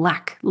 like a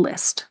lack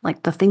list,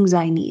 like the things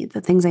I need, the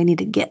things I need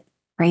to get,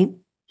 right?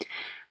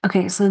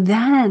 Okay, so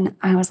then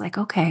I was like,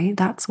 okay,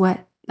 that's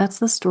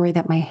the story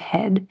that my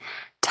head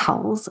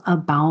tells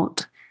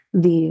about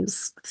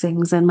these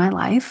things in my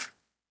life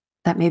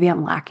that maybe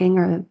I'm lacking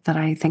or that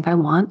I think I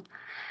want.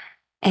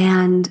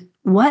 And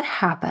what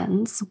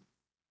happens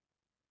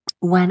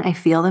when I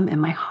feel them in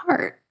my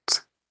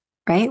heart,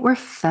 right? We're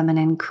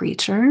feminine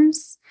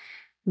creatures.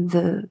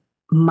 The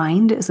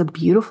mind is a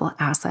beautiful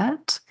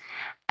asset.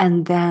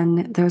 And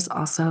then there's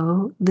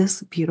also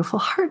this beautiful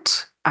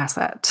heart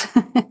asset.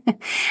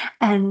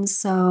 And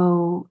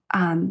so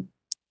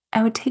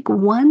I would take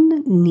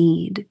one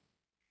need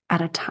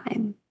at a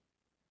time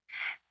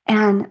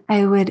and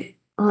I would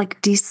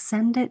like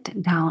descend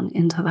it down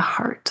into the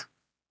heart.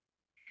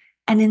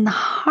 And in the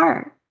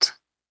heart,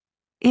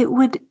 it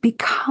would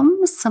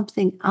become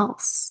something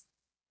else.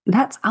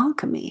 That's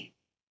alchemy.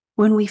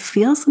 When we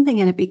feel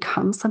something and it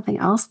becomes something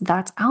else,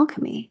 that's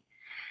alchemy.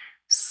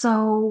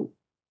 So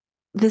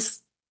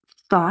this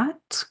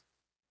thought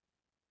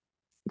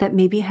that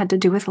maybe had to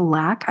do with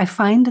lack, I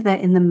find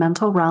that in the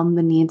mental realm,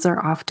 the needs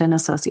are often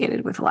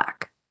associated with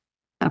lack.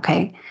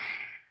 Okay.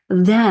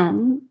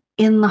 Then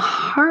in the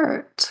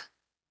heart,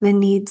 the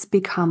needs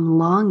become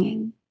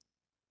longing.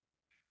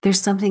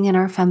 There's something in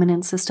our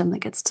feminine system that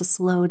gets to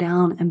slow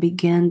down and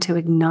begin to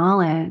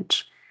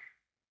acknowledge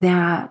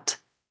that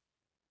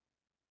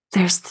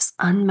there's this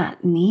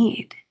unmet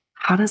need.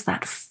 How does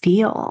that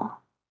feel?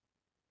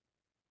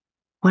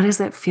 What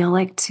does it feel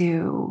like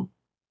to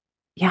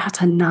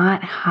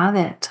not have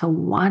it, to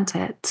want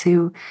it,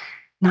 to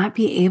not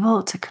be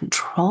able to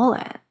control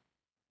it?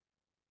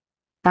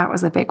 That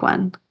was a big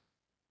one.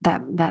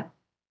 That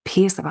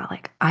piece about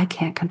like, I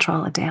can't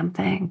control a damn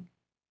thing.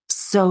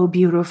 So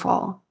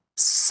beautiful.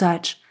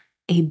 Such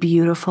a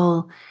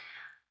beautiful,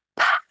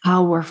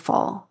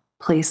 powerful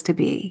place to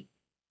be.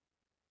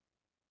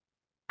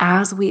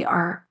 As we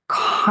are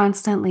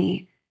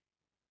constantly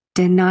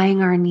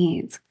denying our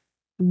needs,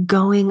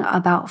 going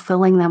about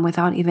filling them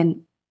without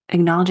even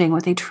acknowledging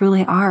what they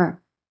truly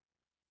are,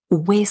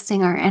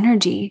 wasting our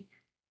energy.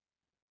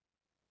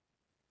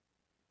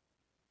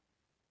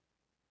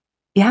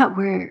 Yeah,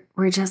 we're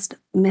just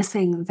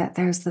missing that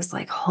there's this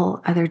like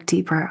whole other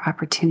deeper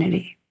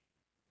opportunity.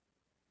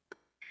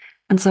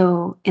 And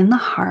so in the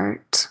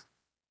heart,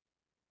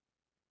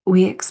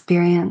 we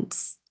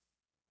experience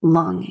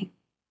longing.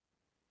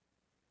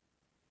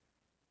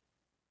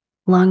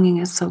 Longing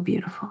is so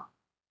beautiful.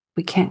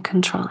 We can't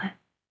control it.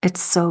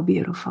 It's so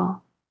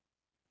beautiful.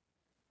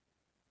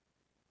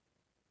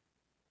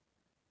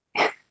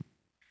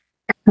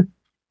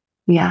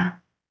 Yeah.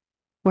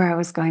 where I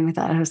was going with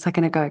that. A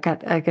second ago,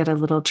 I got a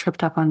little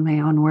tripped up on my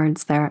own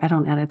words there. I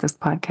don't edit this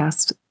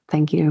podcast.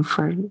 Thank you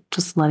for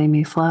just letting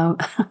me flow.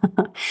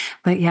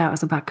 But yeah, it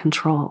was about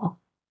control.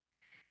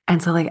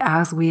 And so, like,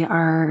 as we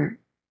are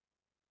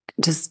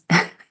just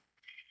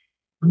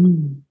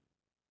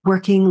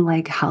working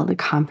like hell to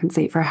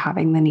compensate for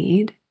having the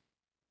need,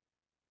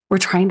 we're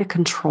trying to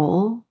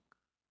control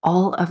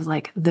all of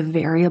like the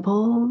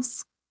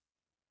variables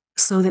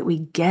so that we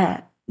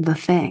get the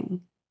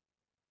thing.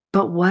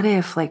 But what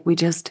if like we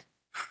just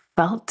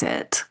felt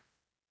it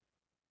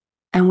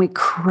and we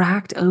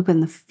cracked open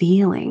the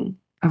feeling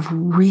of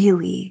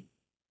really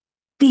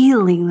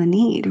feeling the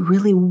need,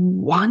 really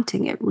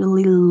wanting it,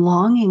 really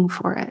longing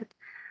for it,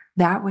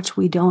 that which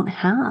we don't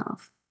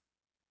have.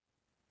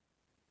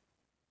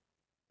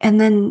 And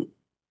then,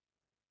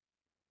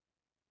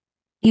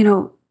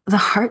 the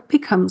heart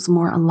becomes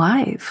more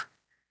alive.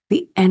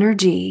 The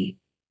energy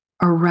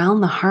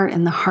around the heart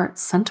and the heart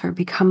center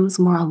becomes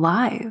more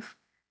alive.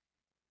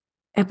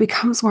 It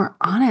becomes more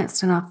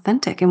honest and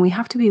authentic. And we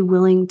have to be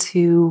willing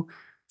to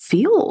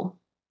feel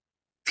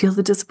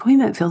the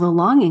disappointment, feel the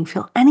longing,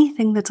 feel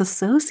anything that's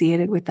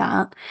associated with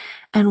that.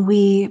 And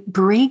we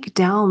break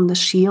down the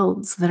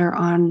shields that are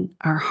on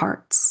our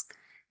hearts.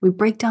 We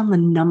break down the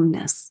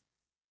numbness.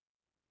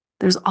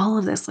 There's all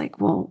of this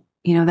like, well,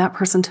 that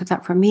person took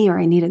that from me, or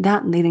I needed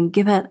that and they didn't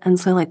give it. And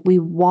so like we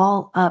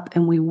wall up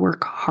and we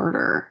work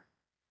harder.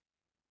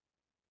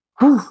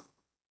 Whew.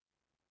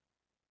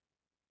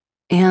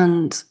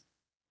 And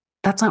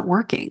that's not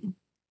working.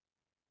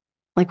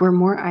 Like we're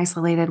more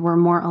isolated, we're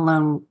more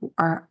alone,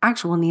 our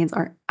actual needs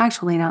are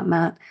actually not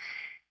met.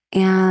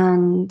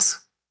 And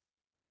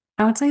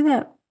I would say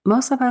that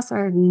most of us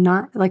are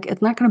not, like,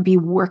 it's not going to be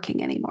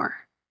working anymore.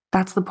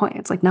 That's the point.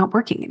 It's like not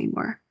working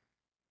anymore.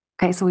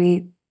 Okay. So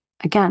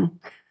again,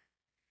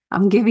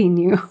 I'm giving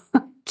you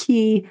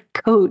key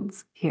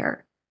codes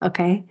here.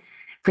 Okay.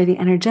 For the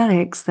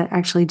energetics that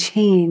actually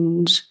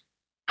change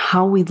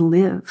how we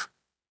live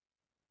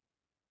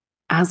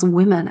as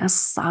women, as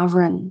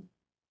sovereign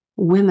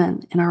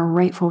women in our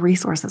rightful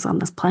resources on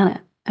this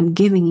planet. I'm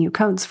giving you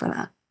codes for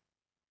that.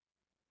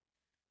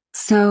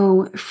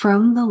 So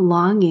from the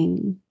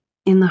longing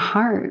in the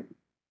heart,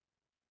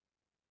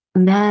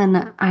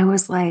 then I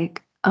was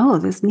like, oh,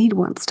 this need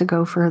wants to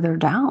go further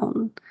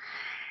down.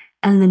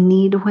 And the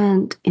need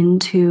went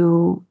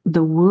into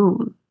the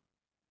womb.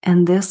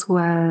 And this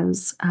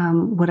was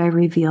what I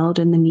revealed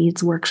in the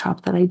needs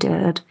workshop that I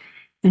did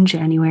in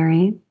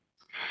January.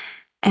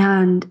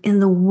 And in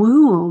the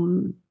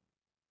womb,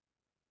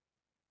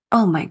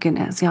 oh my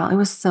goodness, y'all, it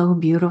was so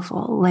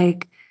beautiful.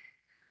 Like,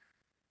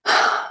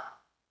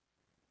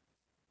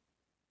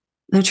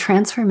 the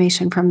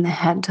transformation from the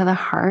head to the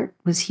heart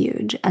was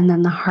huge. And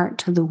then the heart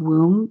to the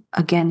womb,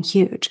 again,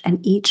 huge.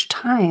 And each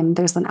time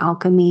there's an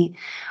alchemy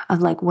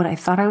of like what I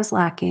thought I was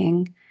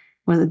lacking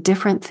was a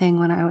different thing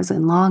when I was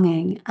in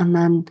longing, and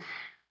then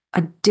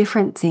a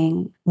different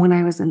thing when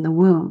I was in the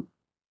womb.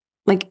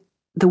 Like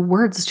the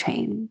words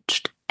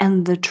changed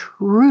and the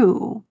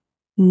true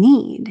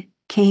need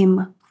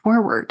came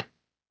forward.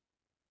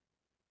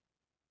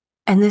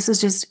 And this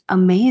is just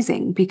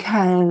amazing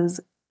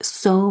because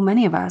so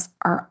many of us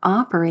are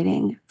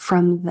operating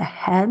from the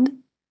head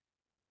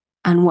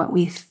and what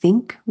we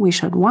think we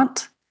should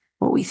want,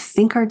 what we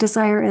think our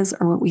desire is,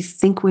 or what we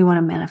think we want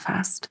to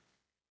manifest,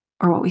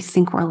 or what we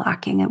think we're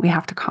lacking and we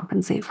have to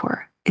compensate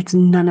for. It's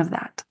none of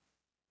that.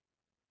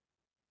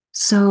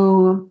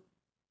 So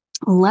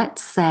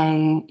let's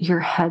say your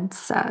head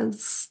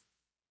says,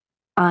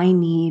 I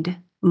need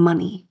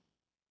money.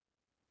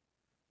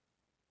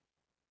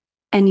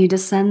 And you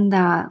descend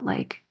that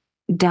like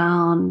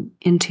down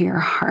into your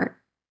heart.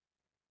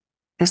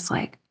 It's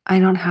like, I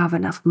don't have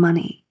enough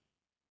money.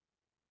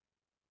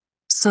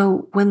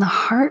 So when the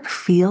heart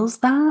feels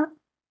that,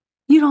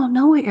 you don't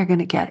know what you're going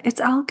to get. It's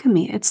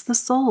alchemy. It's the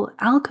soul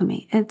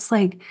alchemy. It's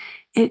like,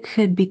 it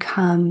could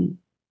become,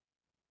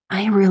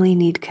 I really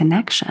need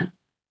connection.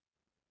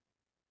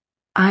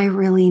 I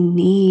really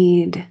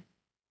need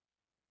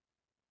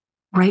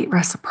right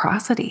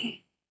reciprocity.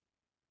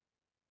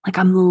 Like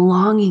I'm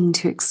longing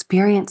to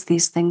experience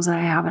these things that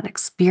I haven't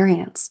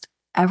experienced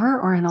ever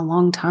or in a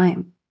long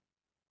time.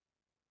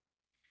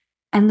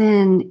 And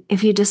then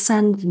if you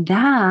descend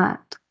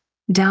that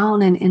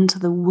down and into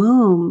the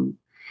womb,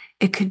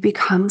 it could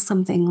become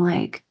something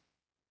like,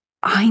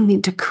 I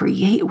need to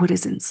create what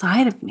is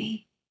inside of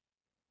me.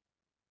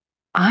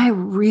 I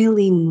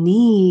really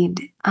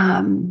need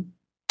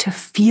to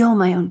feel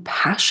my own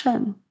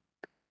passion.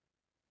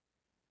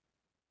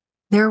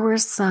 There were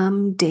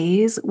some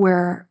days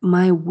where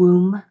my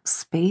womb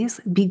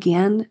space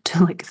began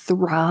to like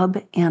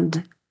throb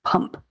and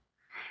pump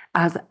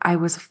as I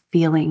was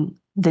feeling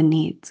the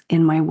needs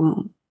in my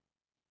womb.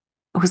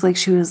 It was like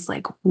she was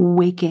like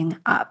waking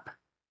up.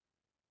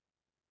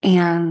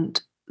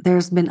 And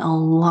there's been a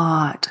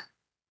lot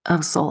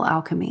of soul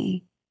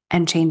alchemy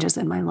and changes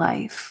in my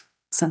life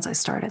since I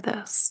started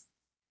this,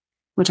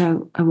 which I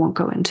won't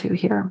go into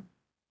here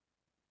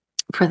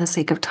for the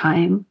sake of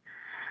time.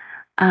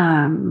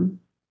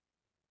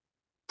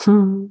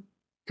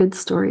 good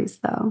stories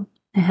though.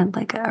 I had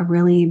like a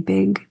really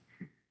big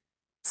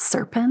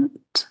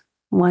serpent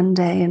one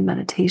day in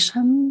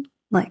meditation,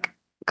 like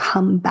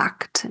come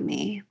back to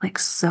me, like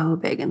so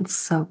big and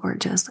so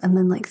gorgeous. And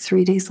then like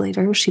 3 days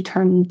later, she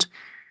turned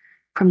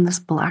from this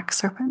black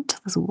serpent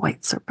to this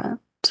white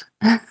serpent.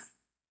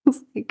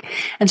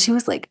 And she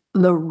was like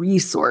the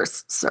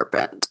resource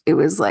serpent. It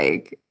was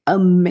like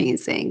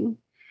amazing.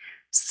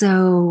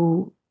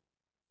 So,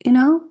 you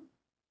know,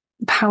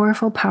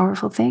 powerful,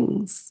 powerful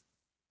things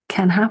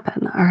can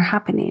happen, are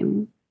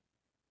happening.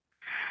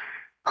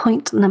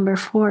 Point number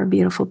 4,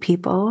 beautiful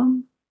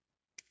people,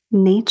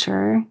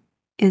 nature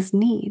is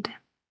need.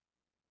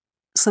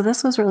 So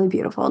this was really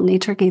beautiful.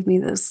 Nature gave me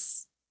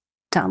this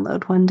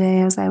download one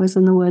day as I was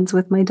in the woods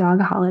with my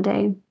dog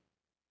Holiday.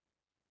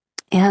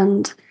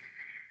 And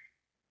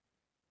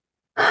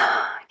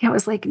it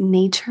was like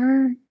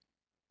nature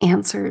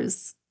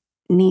answers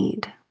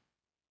need.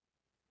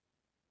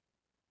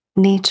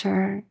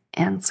 Nature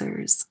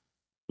answers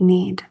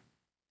need.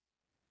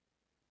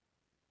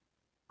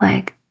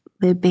 Like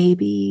the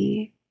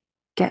baby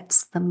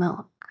gets the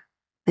milk,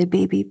 the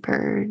baby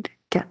bird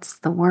gets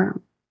the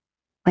worm.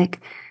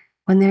 Like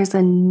when there's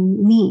a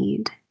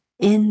need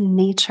in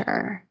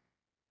nature,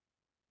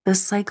 the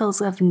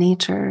cycles of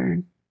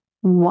nature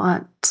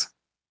want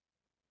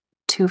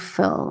to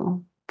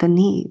fill the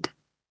need.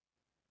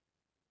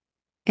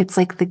 It's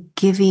like the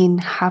giving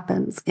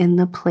happens in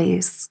the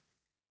place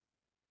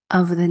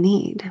of the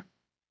need.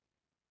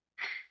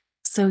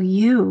 So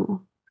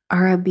you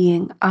are a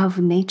being of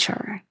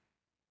nature.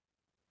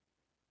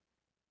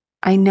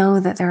 I know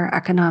that there are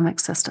economic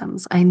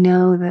systems. I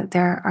know that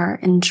there are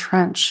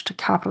entrenched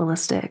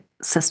capitalistic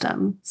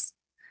systems.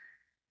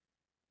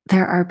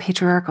 There are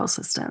patriarchal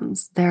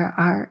systems. There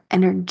are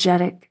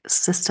energetic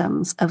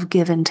systems of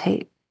give and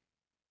take,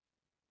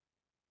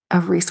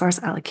 of resource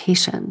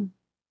allocation.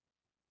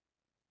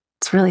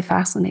 It's really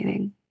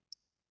fascinating.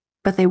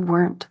 But they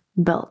weren't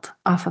built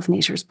off of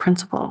nature's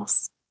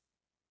principles.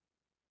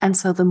 And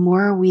so the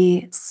more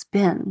we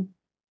spin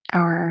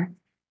our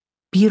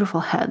beautiful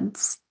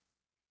heads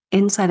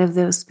inside of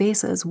those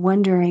spaces,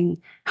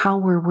 wondering how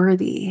we're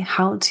worthy,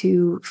 how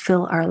to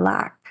fill our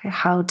lack,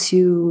 how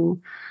to,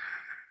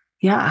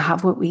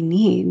 have what we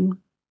need,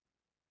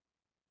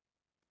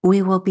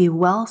 we will be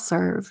well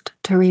served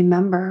to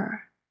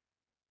remember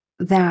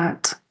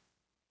that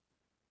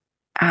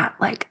at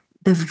like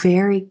the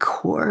very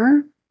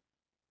core,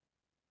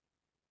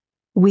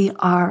 we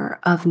are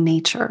of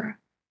nature.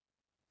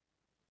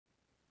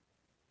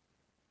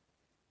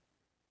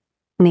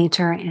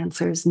 Nature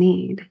answers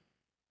need.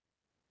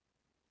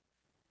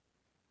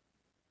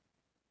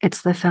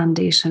 It's the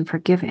foundation for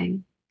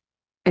giving.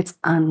 It's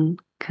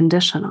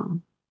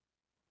unconditional.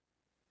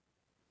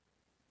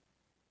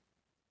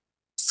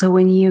 So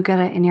when you get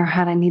it in your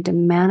head, I need to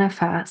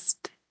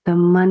manifest the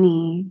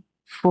money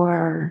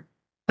for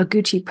a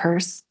Gucci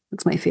purse.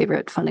 That's my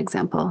favorite fun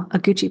example, a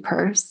Gucci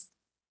purse.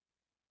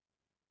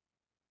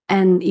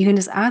 And you can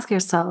just ask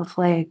yourself,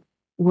 like,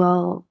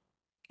 well,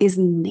 is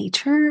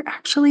nature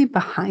actually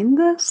behind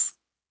this?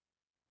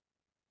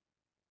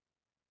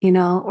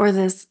 Or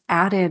this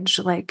adage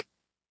like,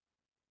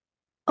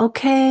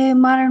 okay,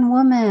 modern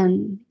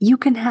woman, you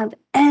can have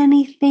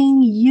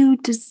anything you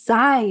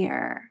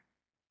desire.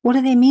 What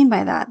do they mean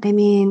by that? They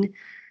mean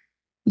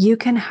you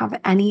can have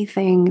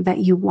anything that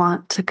you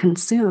want to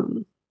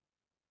consume.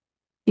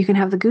 You can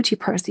have the Gucci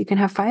purse. You can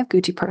have 5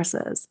 Gucci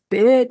purses.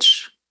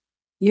 Bitch,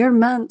 you're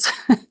meant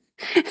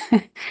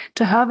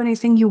to have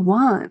anything you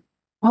want.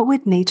 What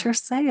would nature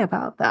say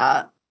about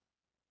that?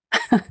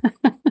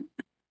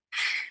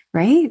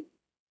 Right?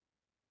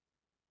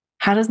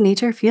 How does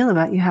nature feel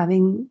about you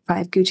having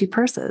 5 Gucci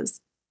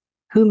purses?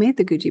 Who made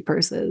the Gucci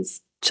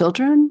purses?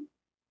 Children?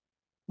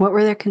 What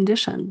were their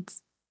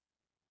conditions?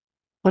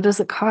 What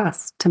does it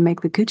cost to make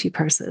the Gucci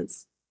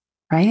purses?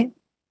 Right?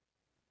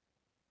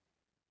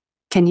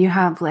 Can you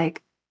have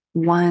like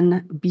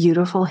one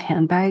beautiful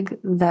handbag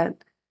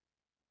that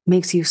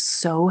makes you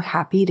so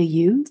happy to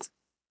use?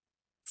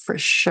 For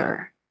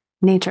sure.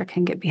 Nature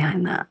can get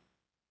behind that.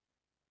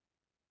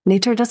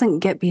 Nature doesn't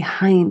get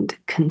behind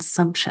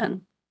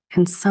consumption.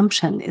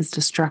 Consumption is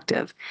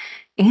destructive.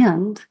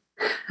 And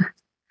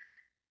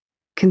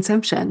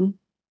consumption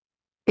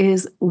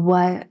is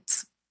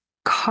what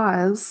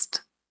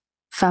caused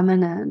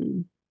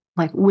feminine,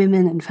 like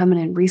women and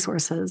feminine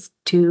resources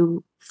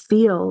to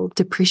feel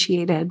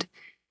depreciated,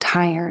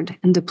 tired,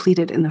 and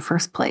depleted in the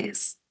first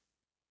place.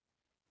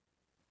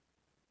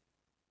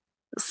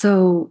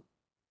 So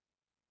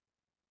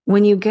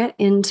when you get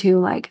into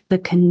like the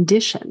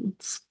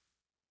conditions,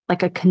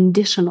 like a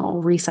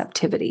conditional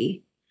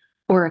receptivity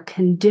or a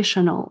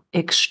conditional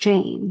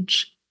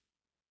exchange,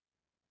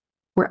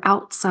 we're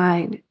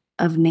outside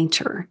of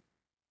nature.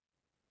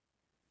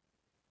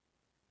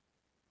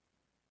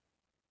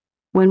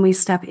 When we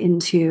step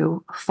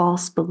into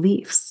false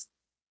beliefs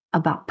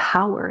about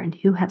power and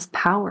who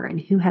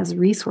has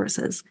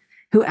resources,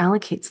 who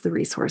allocates the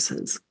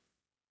resources,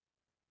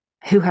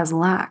 who has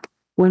lack,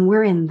 when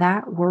we're in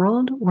that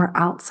world, we're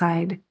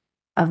outside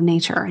of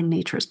nature and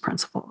nature's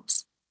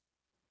principles.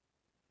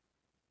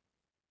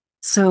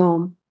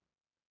 So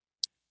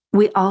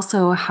we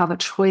also have a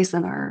choice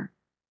in our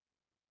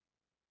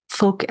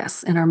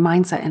focus, in our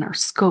mindset, in our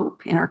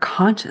scope, in our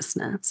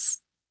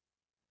consciousness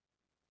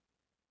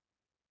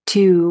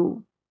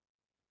to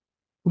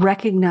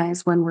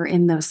recognize when we're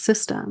in those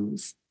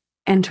systems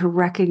and to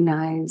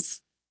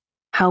recognize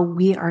how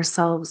we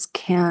ourselves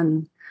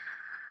can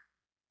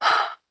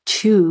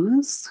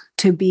choose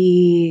to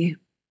be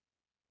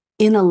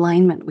in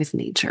alignment with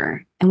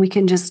nature. And we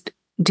can just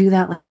do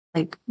that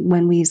like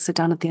when we sit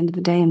down at the end of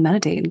the day and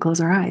meditate and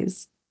close our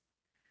eyes.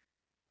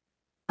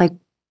 Like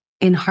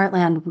in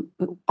Heartland,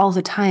 all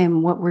the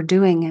time, what we're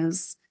doing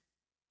is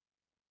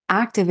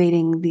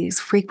activating these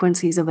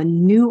frequencies of a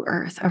new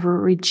earth, of a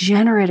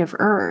regenerative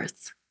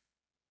earth.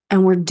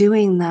 And we're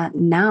doing that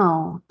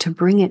now to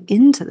bring it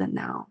into the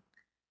now.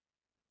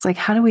 It's like,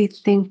 how do we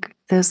think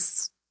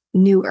this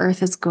new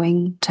earth is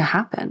going to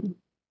happen?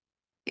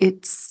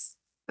 It's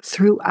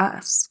through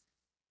us.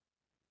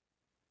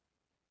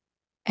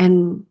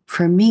 And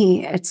for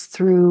me, it's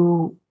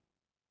through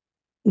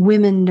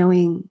women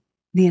knowing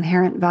the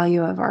inherent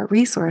value of our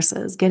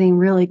resources, getting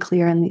really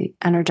clear in the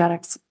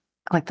energetics,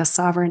 like the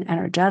sovereign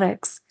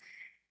energetics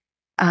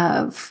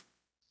of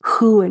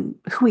who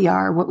we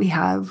are, what we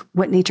have,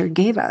 what nature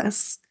gave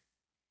us,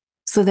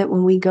 so that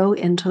when we go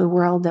into the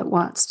world that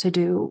wants to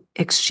do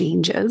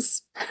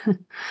exchanges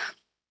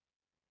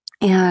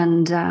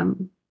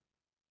and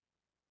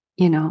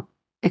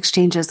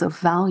exchanges of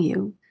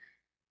value,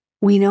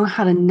 we know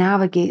how to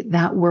navigate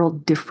that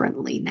world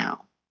differently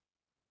now.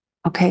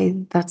 Okay,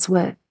 that's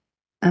what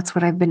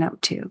I've been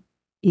up to.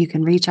 You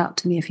can reach out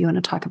to me if you want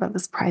to talk about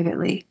this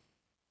privately.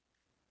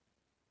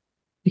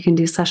 We can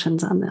do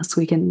sessions on this.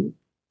 We can,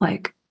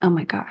 like, oh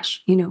my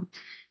gosh,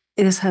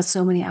 this has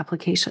so many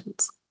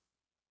applications.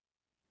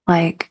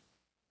 Like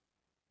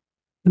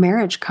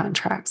marriage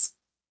contracts.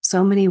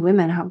 So many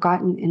women have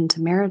gotten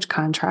into marriage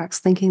contracts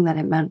thinking that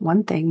it meant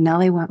one thing. Now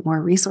they want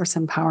more resource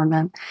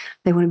empowerment.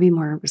 They want to be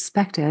more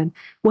respected.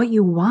 What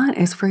you want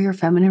is for your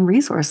feminine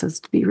resources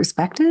to be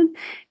respected,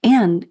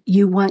 and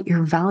you want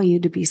your value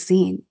to be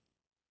seen.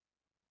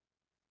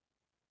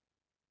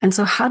 And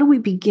so, how do we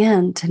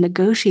begin to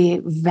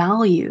negotiate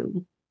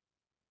value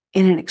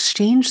in an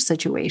exchange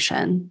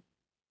situation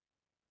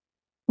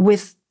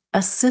with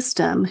a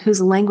system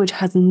whose language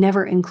has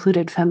never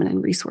included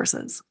feminine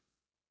resources?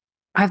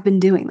 I've been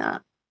doing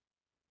that.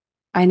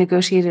 I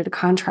negotiated a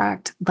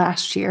contract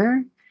last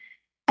year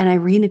and I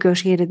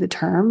renegotiated the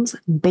terms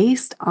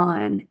based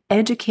on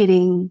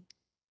educating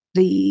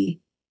the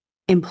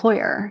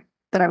employer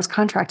that I was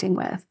contracting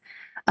with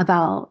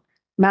about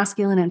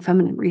masculine and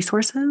feminine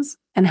resources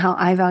and how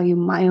I value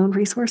my own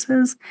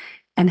resources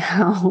and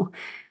how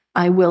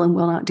I will and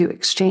will not do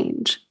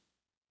exchange.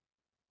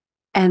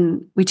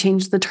 And we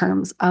changed the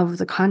terms of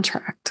the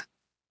contract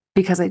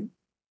because I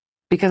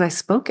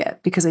spoke it,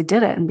 because I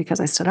did it, and because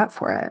I stood up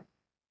for it.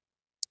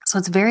 So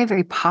it's very,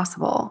 very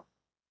possible.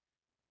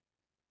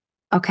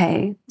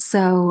 Okay,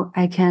 so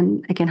I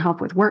can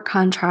help with work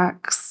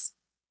contracts,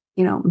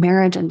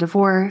 marriage and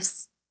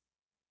divorce,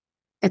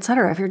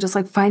 etc. If you're just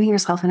like finding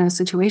yourself in a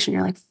situation,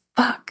 you're like,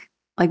 fuck,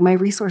 like my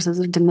resources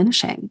are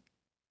diminishing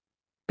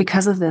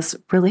because of this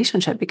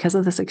relationship, because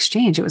of this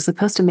exchange. It was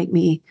supposed to make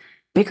me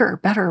bigger,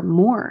 better,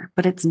 more,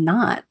 but it's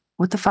not.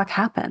 What the fuck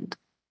happened?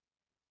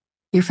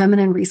 Your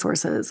feminine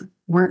resources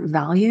weren't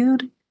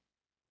valued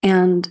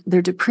and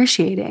they're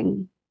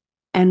depreciating.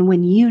 And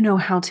when you know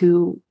how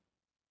to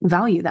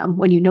value them,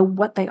 when you know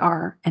what they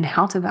are and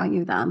how to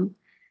value them,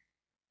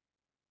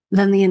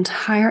 then the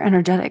entire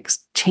energetics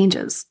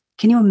changes.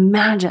 Can you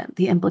imagine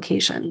the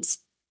implications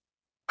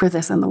for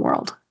this in the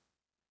world?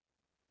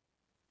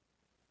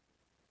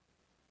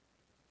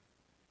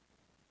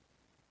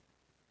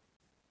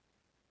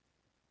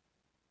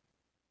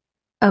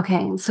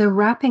 Okay, so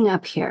wrapping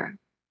up here,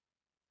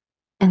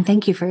 and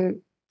thank you for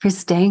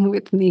staying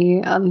with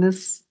me on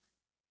this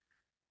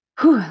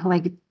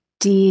like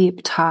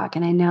deep talk.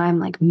 And I know I'm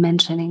like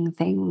mentioning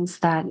things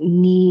that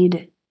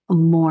need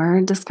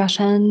more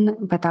discussion,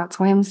 but that's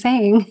why I'm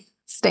saying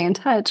stay in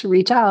touch,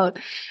 reach out.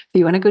 If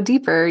you want to go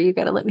deeper, you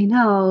got to let me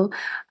know.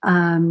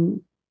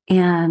 And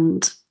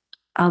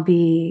I'll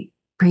be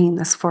bringing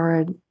this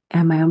forward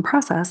in my own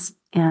process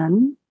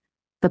and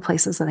the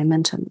places that I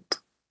mentioned.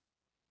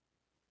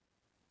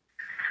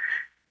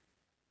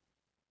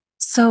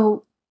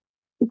 So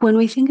when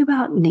we think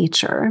about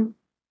nature,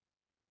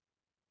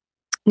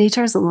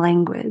 nature's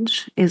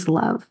language is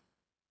love.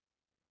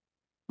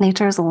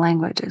 Nature's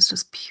language is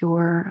just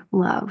pure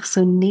love.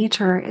 So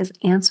nature is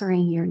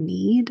answering your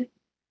need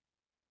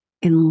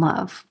in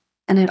love,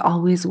 and it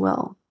always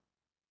will.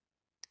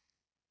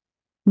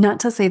 Not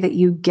to say that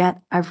you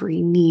get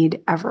every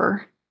need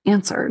ever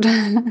answered,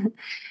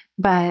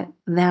 but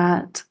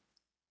that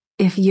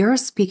if you're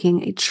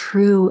speaking a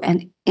true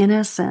and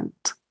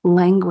innocent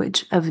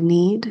language of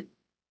need,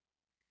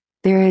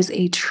 there is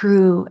a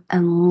true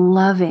and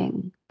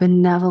loving,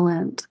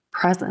 benevolent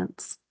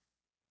presence.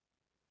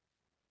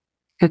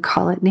 You could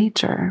call it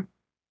nature,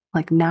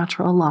 like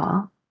natural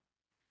law,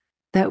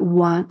 that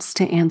wants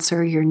to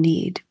answer your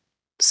need.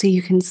 So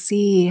you can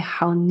see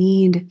how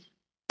need,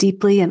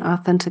 deeply and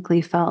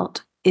authentically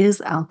felt,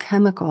 is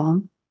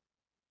alchemical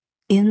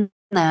in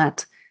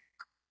that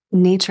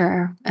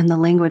nature and the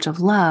language of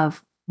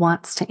love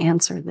wants to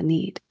answer the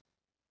need.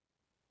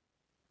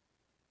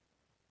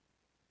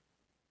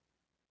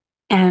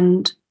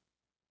 And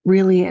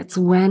really, it's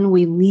when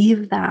we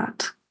leave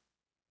that,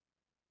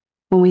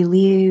 when we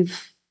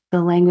leave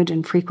the language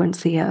and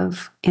frequency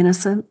of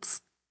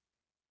innocence,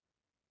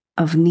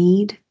 of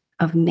need,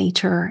 of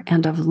nature,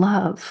 and of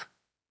love,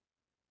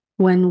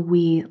 when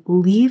we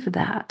leave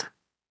that,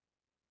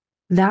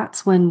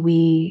 that's when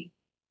we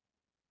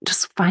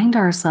just find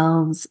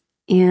ourselves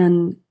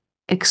in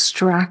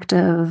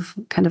extractive,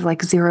 kind of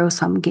like zero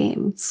sum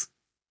games.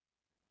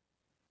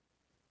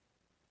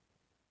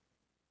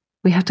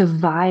 We have to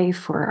vie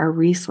for our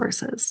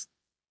resources.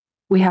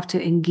 We have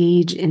to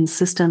engage in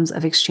systems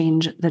of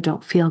exchange that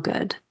don't feel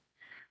good.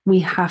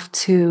 We have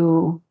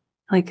to,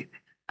 like,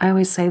 I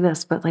always say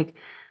this, but like,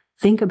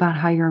 think about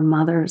how your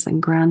mothers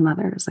and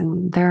grandmothers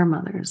and their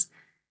mothers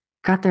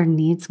got their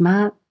needs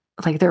met,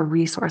 like their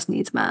resource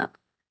needs met.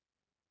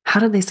 How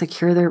did they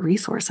secure their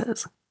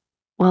resources?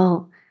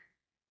 Well,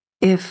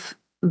 if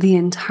the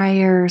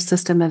entire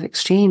system of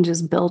exchange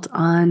is built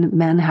on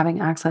men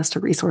having access to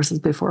resources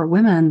before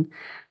women,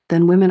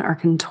 then women are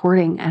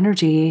contorting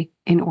energy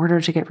in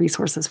order to get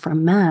resources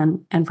from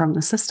men and from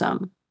the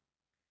system.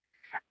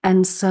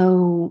 And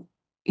so,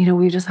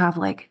 we just have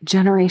like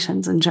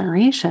generations and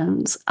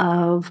generations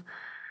of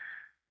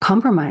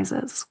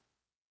compromises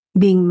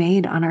being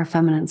made on our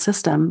feminine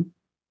system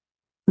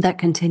that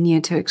continue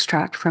to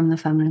extract from the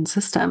feminine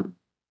system.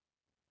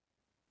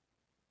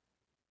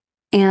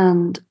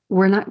 And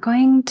we're not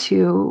going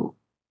to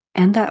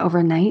end that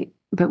overnight,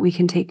 but we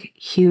can take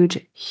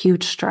huge,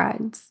 huge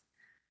strides.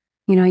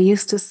 I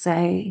used to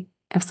say,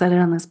 I've said it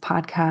on this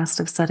podcast,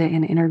 I've said it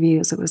in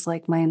interviews, it was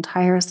like my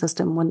entire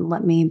system wouldn't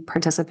let me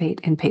participate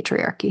in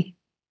patriarchy,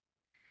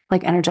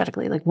 like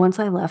energetically. Like once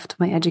I left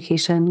my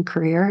education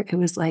career, it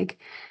was like,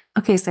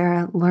 okay,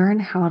 Sarah, learn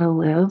how to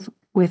live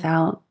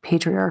without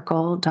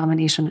patriarchal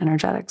domination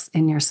energetics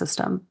in your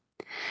system.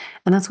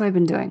 And that's what I've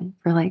been doing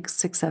for like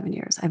 6-7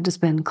 years. I've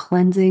just been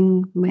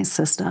cleansing my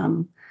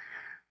system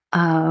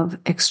of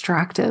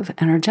extractive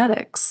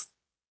energetics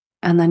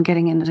and then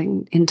getting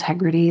into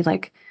integrity,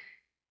 like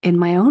in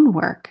my own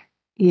work,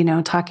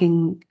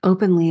 talking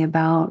openly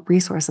about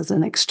resources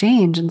and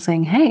exchange and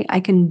saying, hey, I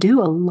can do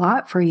a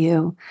lot for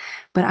you,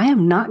 but I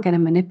am not going to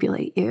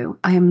manipulate you.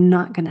 I am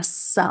not going to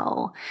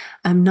sell.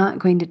 I'm not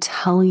going to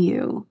tell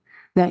you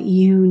that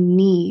you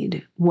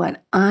need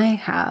what I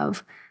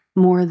have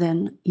more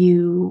than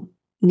you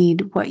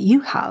need what you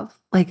have.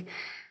 Like,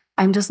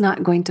 I'm just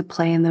not going to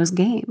play in those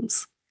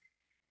games.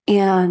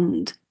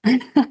 And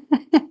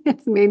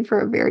it's made for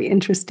a very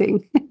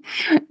interesting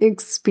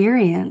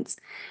experience.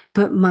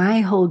 But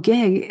my whole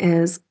gig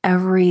is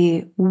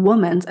every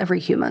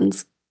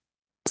human's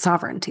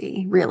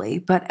sovereignty, really,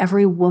 but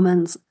every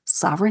woman's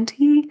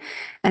sovereignty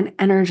and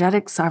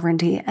energetic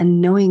sovereignty,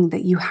 and knowing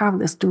that you have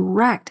this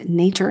direct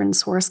nature and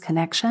source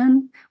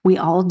connection. We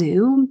all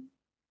do.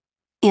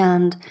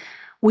 And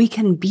we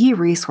can be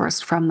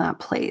resourced from that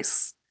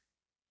place.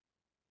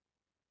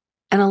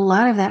 And a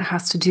lot of that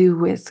has to do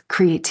with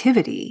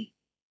creativity.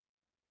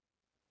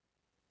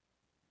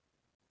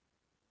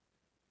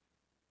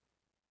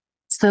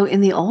 So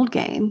in the old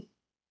game,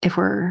 if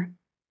we're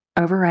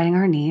overriding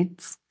our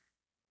needs,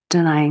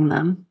 denying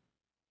them,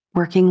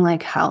 working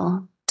like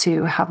hell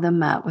to have them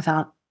met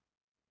without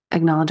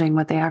acknowledging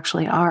what they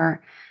actually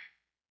are,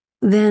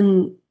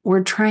 then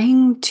we're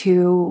trying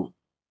to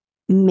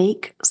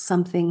make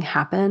something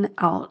happen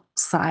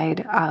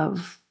outside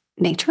of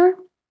nature.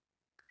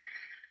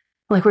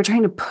 Like we're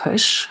trying to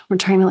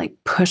like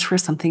push for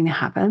something to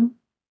happen.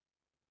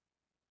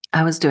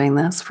 I was doing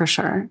this for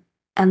sure.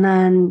 And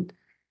then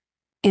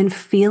in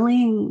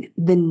feeling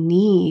the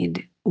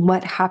need,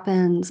 what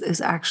happens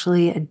is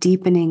actually a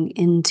deepening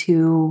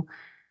into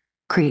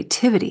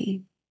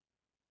creativity.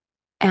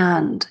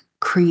 And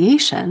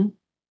creation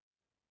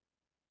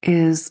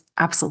is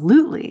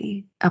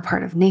absolutely a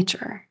part of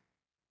nature.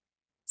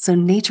 So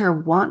nature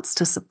wants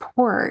to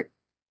support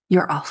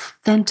your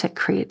authentic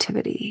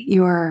creativity,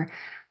 your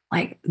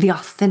like the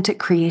authentic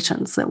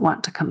creations that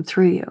want to come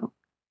through you.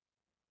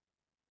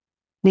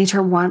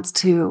 Nature wants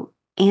to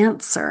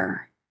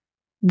answer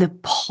the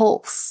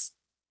pulse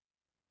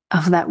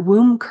of that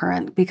womb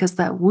current, because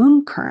that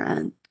womb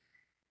current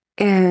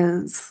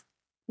is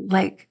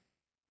like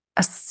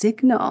a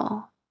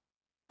signal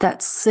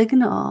that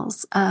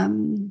signals,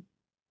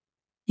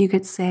 you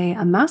could say,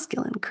 a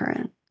masculine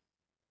current.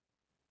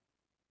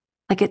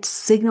 Like it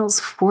signals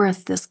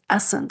forth this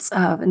essence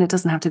of, and it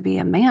doesn't have to be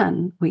a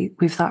man. We've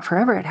thought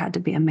forever it had to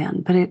be a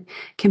man, but it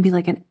can be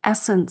like an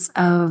essence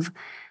of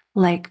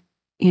like,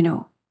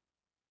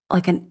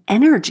 like an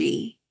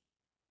energy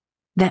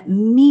that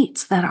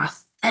meets that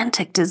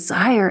authentic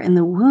desire in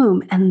the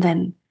womb. And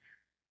then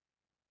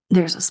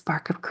there's a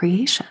spark of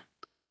creation.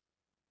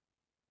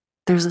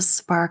 There's a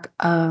spark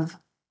of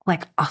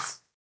like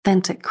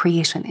authentic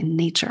creation in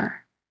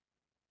nature.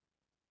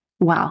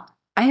 Wow.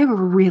 I have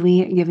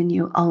really given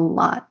you a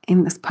lot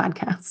in this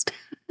podcast.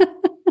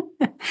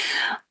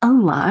 A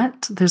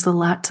lot. There's a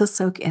lot to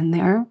soak in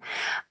there.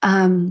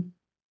 Um,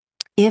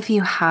 if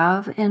you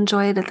have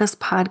enjoyed this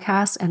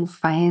podcast and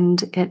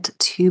find it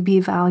to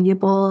be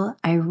valuable,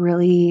 I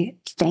really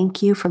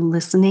thank you for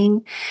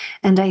listening.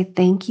 And I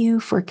thank you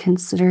for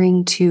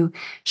considering to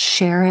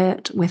share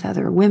it with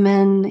other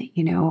women,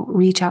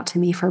 reach out to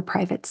me for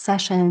private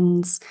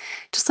sessions.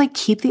 Just like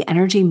keep the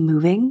energy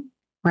moving,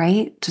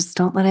 right? Just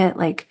don't let it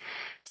like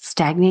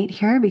stagnate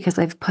here because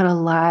I've put a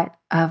lot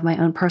of my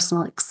own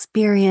personal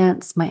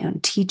experience, my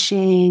own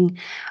teaching,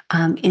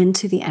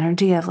 into the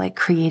energy of like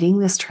creating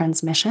this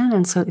transmission.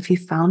 And so if you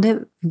found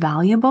it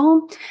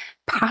valuable,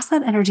 pass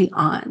that energy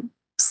on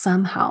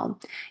somehow.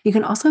 You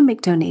can also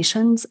make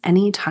donations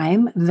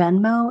anytime,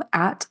 Venmo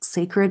at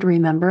Sacred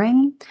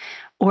Remembering,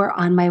 or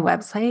on my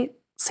website,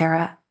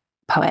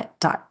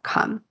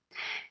 sarahpoet.com.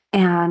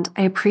 And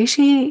I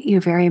appreciate you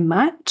very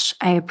much.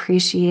 I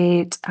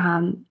appreciate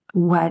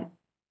what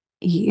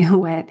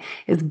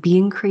is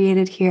being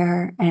created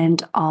here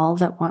and all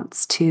that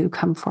wants to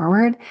come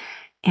forward.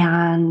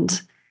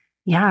 And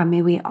yeah,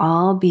 may we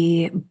all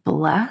be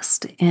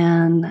blessed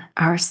in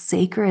our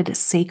sacred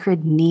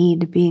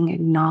need being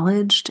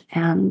acknowledged,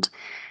 and,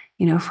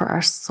 for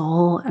our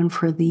soul and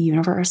for the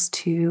universe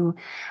to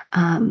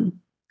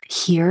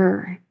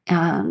hear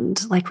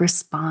and like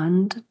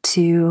respond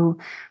to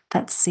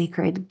that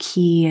sacred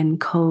key and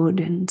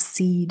code and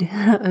seed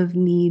of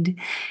need.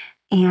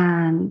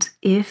 And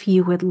if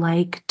you would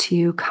like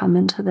to come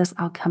into this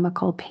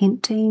alchemical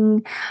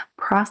painting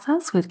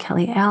process with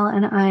Kelly Al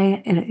and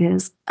I, it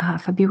is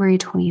February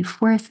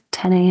 24th,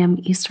 10 a.m.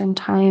 Eastern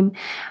Time.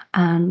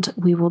 And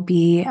we will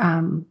be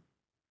in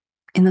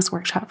this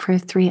workshop for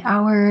 3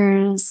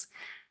 hours.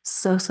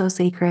 So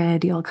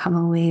sacred. You'll come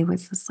away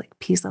with this like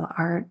piece of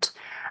art.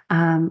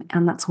 And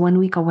that's 1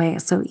 week away.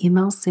 So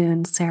email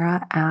soon,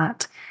 Sarah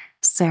at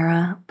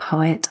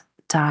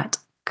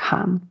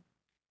sarahpoet.com.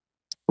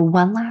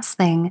 One last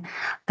thing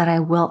that I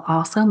will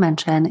also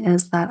mention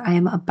is that I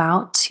am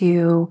about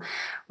to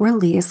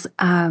release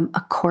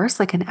a course,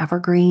 like an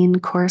evergreen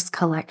course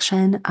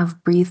collection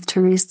of Breathe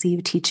to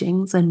Receive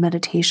teachings and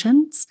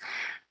meditations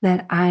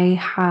that I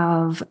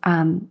have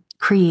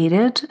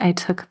created. I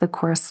took the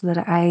course that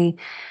I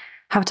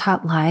have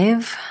taught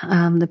live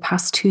the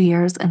past 2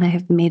 years, and I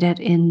have made it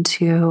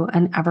into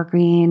an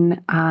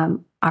evergreen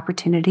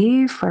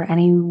opportunity for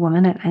any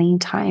woman at any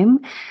time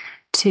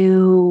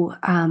to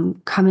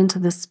come into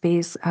the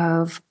space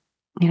of,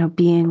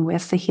 being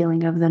with the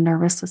healing of the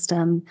nervous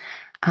system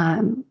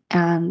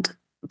and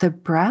the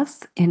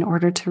breath in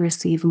order to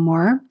receive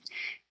more.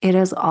 It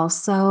is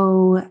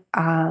also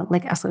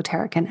like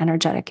esoteric and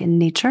energetic in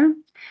nature.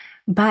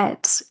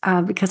 But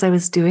because I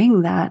was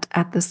doing that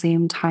at the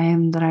same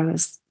time that I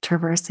was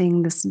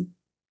traversing this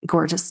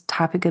gorgeous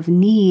topic of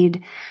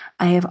need,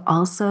 I have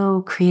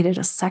also created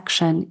a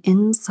section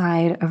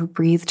inside of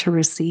Breathe to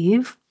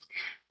Receive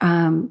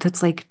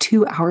that's like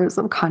 2 hours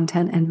of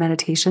content and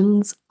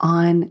meditations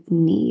on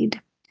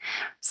need.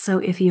 So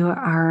if you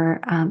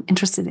are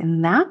interested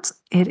in that,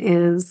 it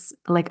is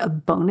like a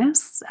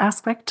bonus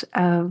aspect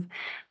of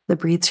the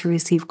Breathe to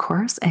Receive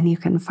course, and you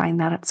can find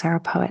that at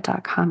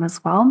sarahpoet.com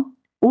as well.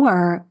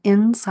 Or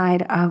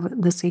inside of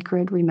the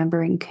Sacred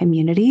Remembering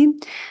community,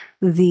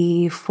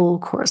 the full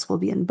course will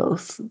be in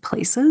both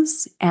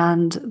places,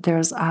 and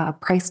there's a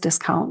price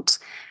discount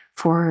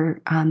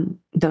for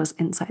those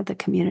inside the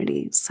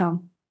community.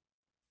 So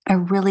I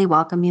really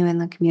welcome you in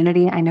the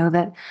community. I know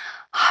that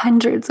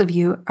hundreds of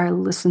you are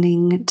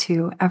listening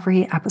to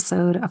every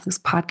episode of this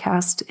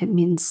podcast. It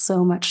means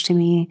so much to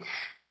me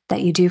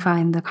that you do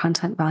find the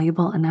content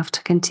valuable enough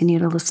to continue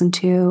to listen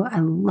to. I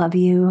love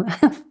you.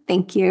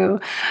 Thank you.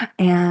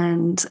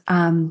 And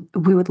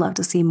we would love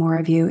to see more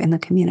of you in the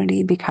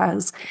community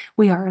because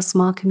we are a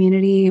small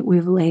community.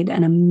 We've laid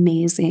an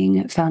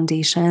amazing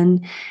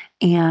foundation,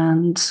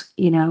 and,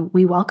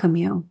 we welcome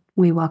you.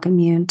 We welcome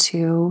you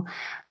to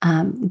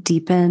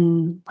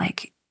deepen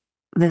like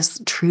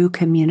this true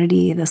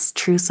community, this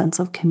true sense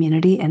of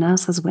community in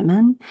us as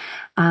women,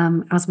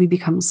 as we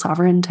become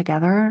sovereign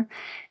together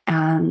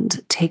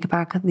and take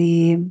back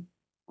the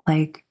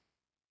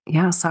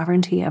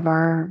sovereignty of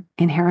our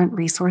inherent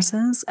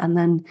resources, and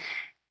then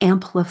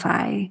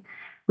amplify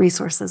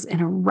resources in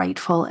a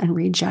rightful and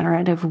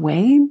regenerative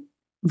way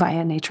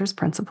via nature's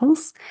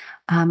principles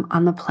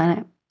on the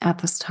planet at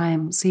this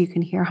time. So you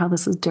can hear how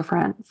this is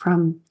different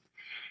from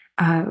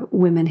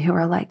women who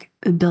are like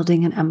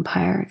building an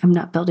empire. I'm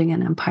not building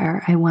an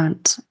empire. I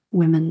want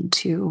women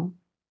to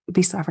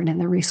be sovereign in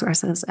their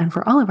resources, and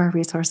for all of our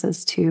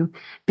resources to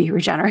be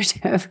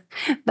regenerative.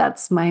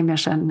 That's my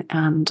mission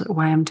and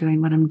why I'm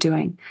doing what I'm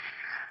doing.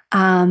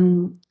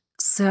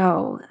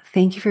 So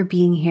thank you for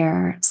being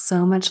here.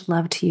 So much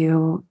love to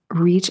you.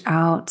 Reach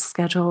out,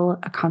 schedule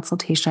a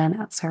consultation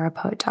at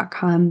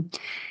sarahpoet.com.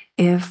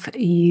 If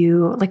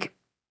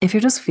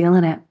you're just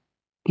feeling it,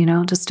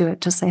 just do it.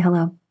 Just say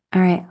hello.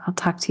 All right. I'll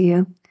talk to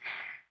you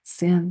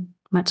soon.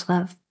 Much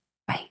love.